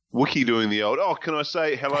Wiki doing the old, can I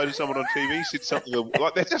say hello to someone on TV? Said something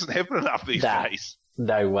like that doesn't happen enough these days.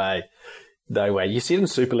 No way. You see it in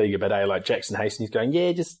Super League a bit, like Jackson Hastings going,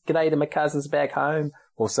 yeah, just g'day to my cousins back home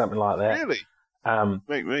or something like that. Really?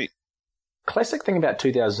 Make me. Classic thing about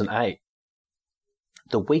 2008,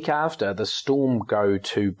 the week after, the Storm go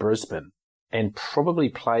to Brisbane and probably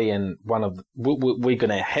play in one of we're going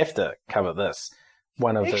to have to cover this.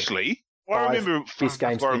 One of actually, I remember best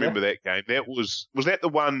games. I remember that game. That was that the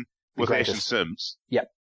one with Ash and Sims?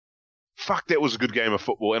 Yep. Fuck, that was a good game of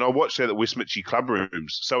football, and I watched that at West Mitchie club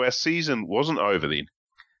rooms. So our season wasn't over then.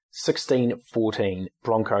 16-14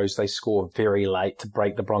 Broncos. They score very late to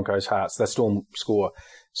break the Broncos' hearts. The Storm score.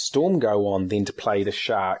 Storm go on then to play the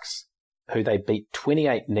Sharks, who they beat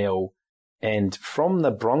 28-0. And from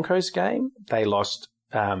the Broncos game, they lost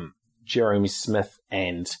Jeremy Smith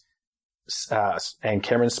and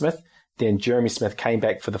Cameron Smith. Then Jeremy Smith came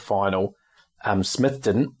back for the final. Smith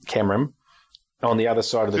didn't. Cameron. On the other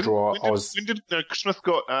side of the draw, Smith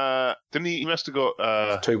got? Didn't he? He must have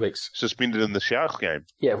got 2 weeks suspended in the Sharks game.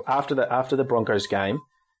 Yeah, after the Broncos game,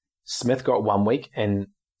 Smith got 1 week, and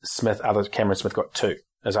Cameron Smith got 2. It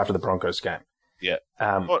was after the Broncos game. Yeah.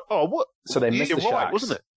 What? So they missed the Sharks,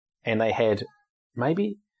 wasn't it? And they had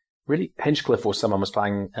maybe really Hinchcliffe or someone was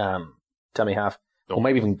playing dummy half, or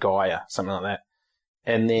maybe even Gaia, something like that.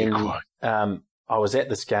 And then I was at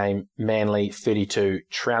this game, Manly 32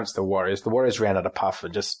 trounced the Warriors. The Warriors ran out of puff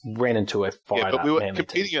and just ran into a fight. Yeah, but we were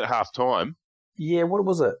competing at half time. Yeah, what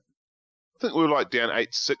was it? I think we were like down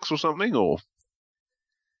 8-6 or something, or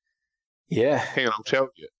yeah. Hang on, I'll tell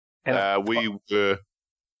you. And we were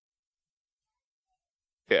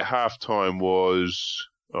at half time was.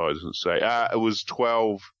 Oh, it doesn't say. It was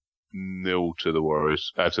 12-0 to the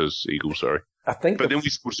Warriors. To the Eagles, sorry. I think. But then we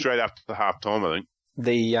scored straight after the half time, I think.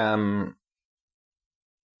 The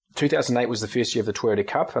 2008 was the first year of the Toyota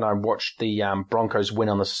Cup, and I watched the Broncos win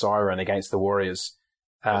on the siren against the Warriors.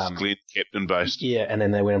 Glenn captain based. Yeah, and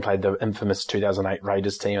then they went and played the infamous 2008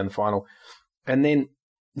 Raiders team in the final. And then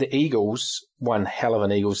the Eagles, one hell of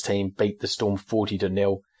an Eagles team, beat the Storm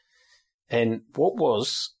 40-0. And what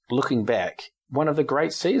was, looking back, one of the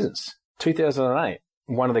great seasons, 2008,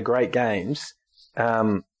 one of the great games.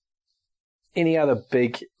 What were the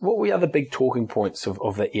other big talking points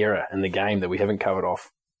of the era in the game that we haven't covered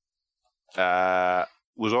off?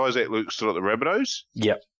 Was Isaac Luke still at the Rabbitohs?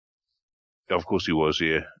 Yep. Of course he was,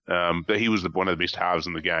 yeah. But he was one of the best halves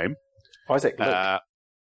in the game. Isaac Luke?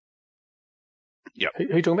 Yep. Who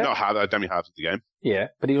are you talking about? No, dummy halves in the game. Yeah,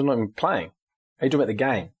 but he was not even playing. Are you talking about the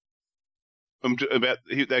game?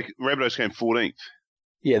 Rabbitohs came 14th.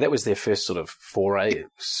 Yeah, that was their first sort of foray.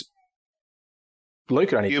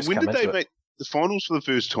 Luke only just come into it. When did they make the finals for the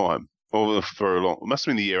first time? Or for a long? It must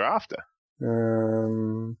have been the year after.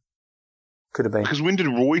 Could have been. Because when did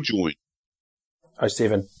Roy join?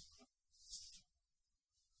 07.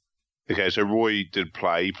 Okay, so Roy did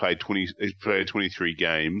play. He played 23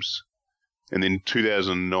 games, and then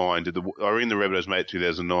 2009 I reckon the Rabbitohs made it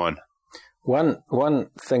 2009. One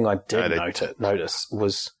thing I did notice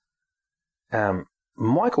was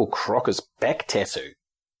Michael Crocker's back tattoo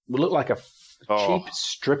looked like a cheap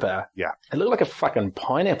stripper. Yeah. It looked like a fucking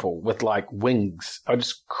pineapple with like wings. I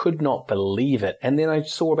just could not believe it. And then I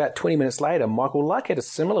saw about 20 minutes later, Michael Luck had a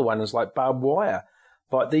similar one. It was like barbed wire.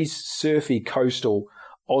 Like these surfy coastal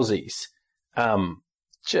Aussies.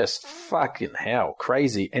 Just fucking hell.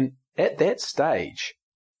 Crazy. And at that stage,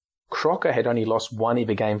 Crocker had only lost one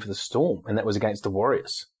ever game for the Storm, and that was against the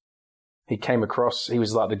Warriors. He came across, he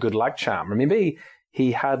was like the good luck charm. Remember,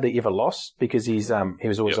 he hardly ever lost because he was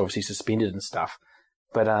always obviously suspended and stuff.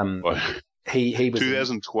 But he was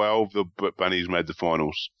 2012. The Bunnies made the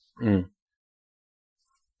finals. Mm.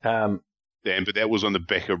 But that was on the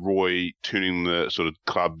back of Roy turning the sort of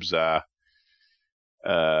clubs,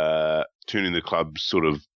 sort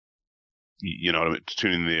of you know what I mean,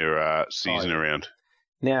 turning their season around.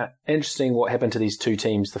 Now, interesting what happened to these two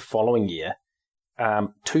teams the following year.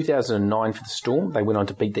 2009 for the Storm, they went on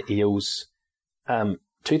to beat the Eels.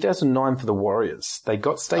 2009 for the Warriors, they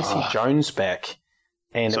got Stacey Jones back,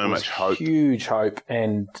 and so it was much hope. Huge hope.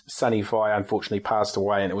 And Sonny Fai unfortunately passed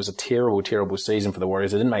away, and it was a terrible, terrible season for the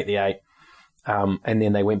Warriors. They didn't make the 8, and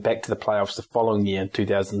then they went back to the playoffs the following year in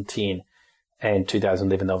 2010, and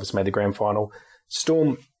 2011 they obviously made the grand final.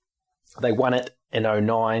 Storm, they won it in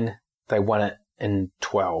 2009, they won it in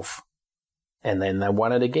 12, and then they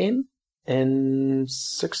won it again in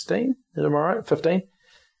 16. Am I right? 15?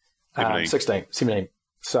 16, 17.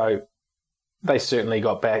 So they certainly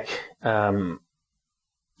got back.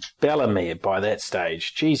 Bellamy by that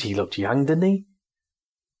stage, geez, he looked young, didn't he?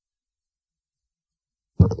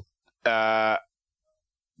 Yeah,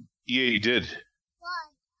 he did.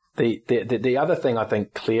 The other thing, I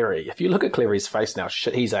think, Cleary, if you look at Cleary's face now,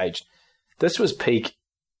 shit, he's aged. This was peak.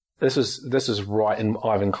 This is right in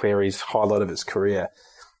Ivan Cleary's highlight of his career.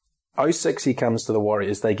 2006, he comes to the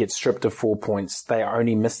Warriors. They get stripped of 4 points. They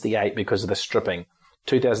only missed the 8 because of the stripping.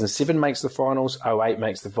 2007 makes the finals. 2008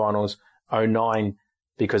 makes the finals. 2009,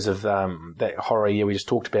 because of that horror year we just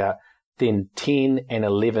talked about. Then 10 and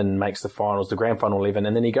 11 makes the finals, the grand final 11,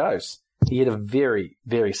 and then he goes. He had a very,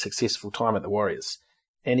 very successful time at the Warriors.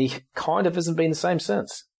 And he kind of hasn't been the same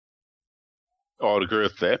since. I'd agree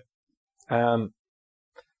with that.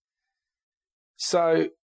 So,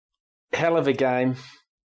 hell of a game.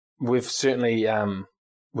 We've certainly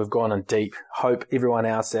we've gone in deep. Hope everyone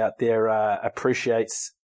else out there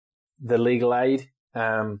appreciates the legal aid.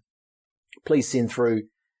 Please send through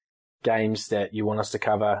games that you want us to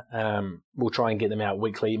cover. We'll try and get them out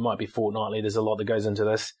weekly. It might be fortnightly. There's a lot that goes into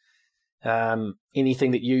this. Any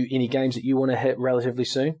games that you want to hit relatively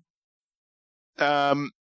soon? I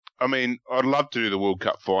mean, I'd love to do the World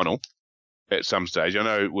Cup final at some stage. I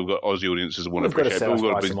know we've got Aussie audiences that want to appreciate, but we've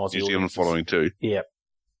got a big New Zealand following too. Yeah.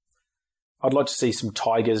 I'd like to see some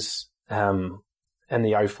Tigers in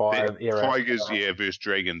the 05 era. Tigers, versus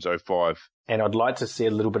Dragons 05. And I'd like to see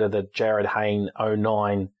a little bit of the Jared Hayne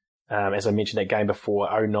 09, as I mentioned that game before,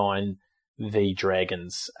 09 v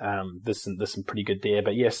Dragons. There's some pretty good there.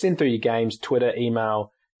 But yeah, send through your games, Twitter,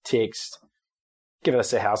 email, text. Give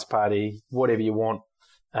us a house party, whatever you want.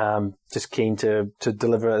 Just keen to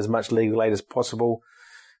deliver as much legal aid as possible.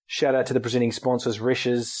 Shout out to the presenting sponsors,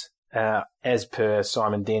 Rish's, as per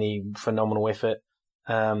Simon Denny, phenomenal effort.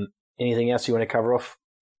 Anything else you want to cover off?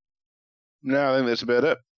 No, I think that's about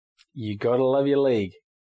it. You gotta love your league.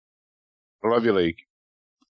 I love your league.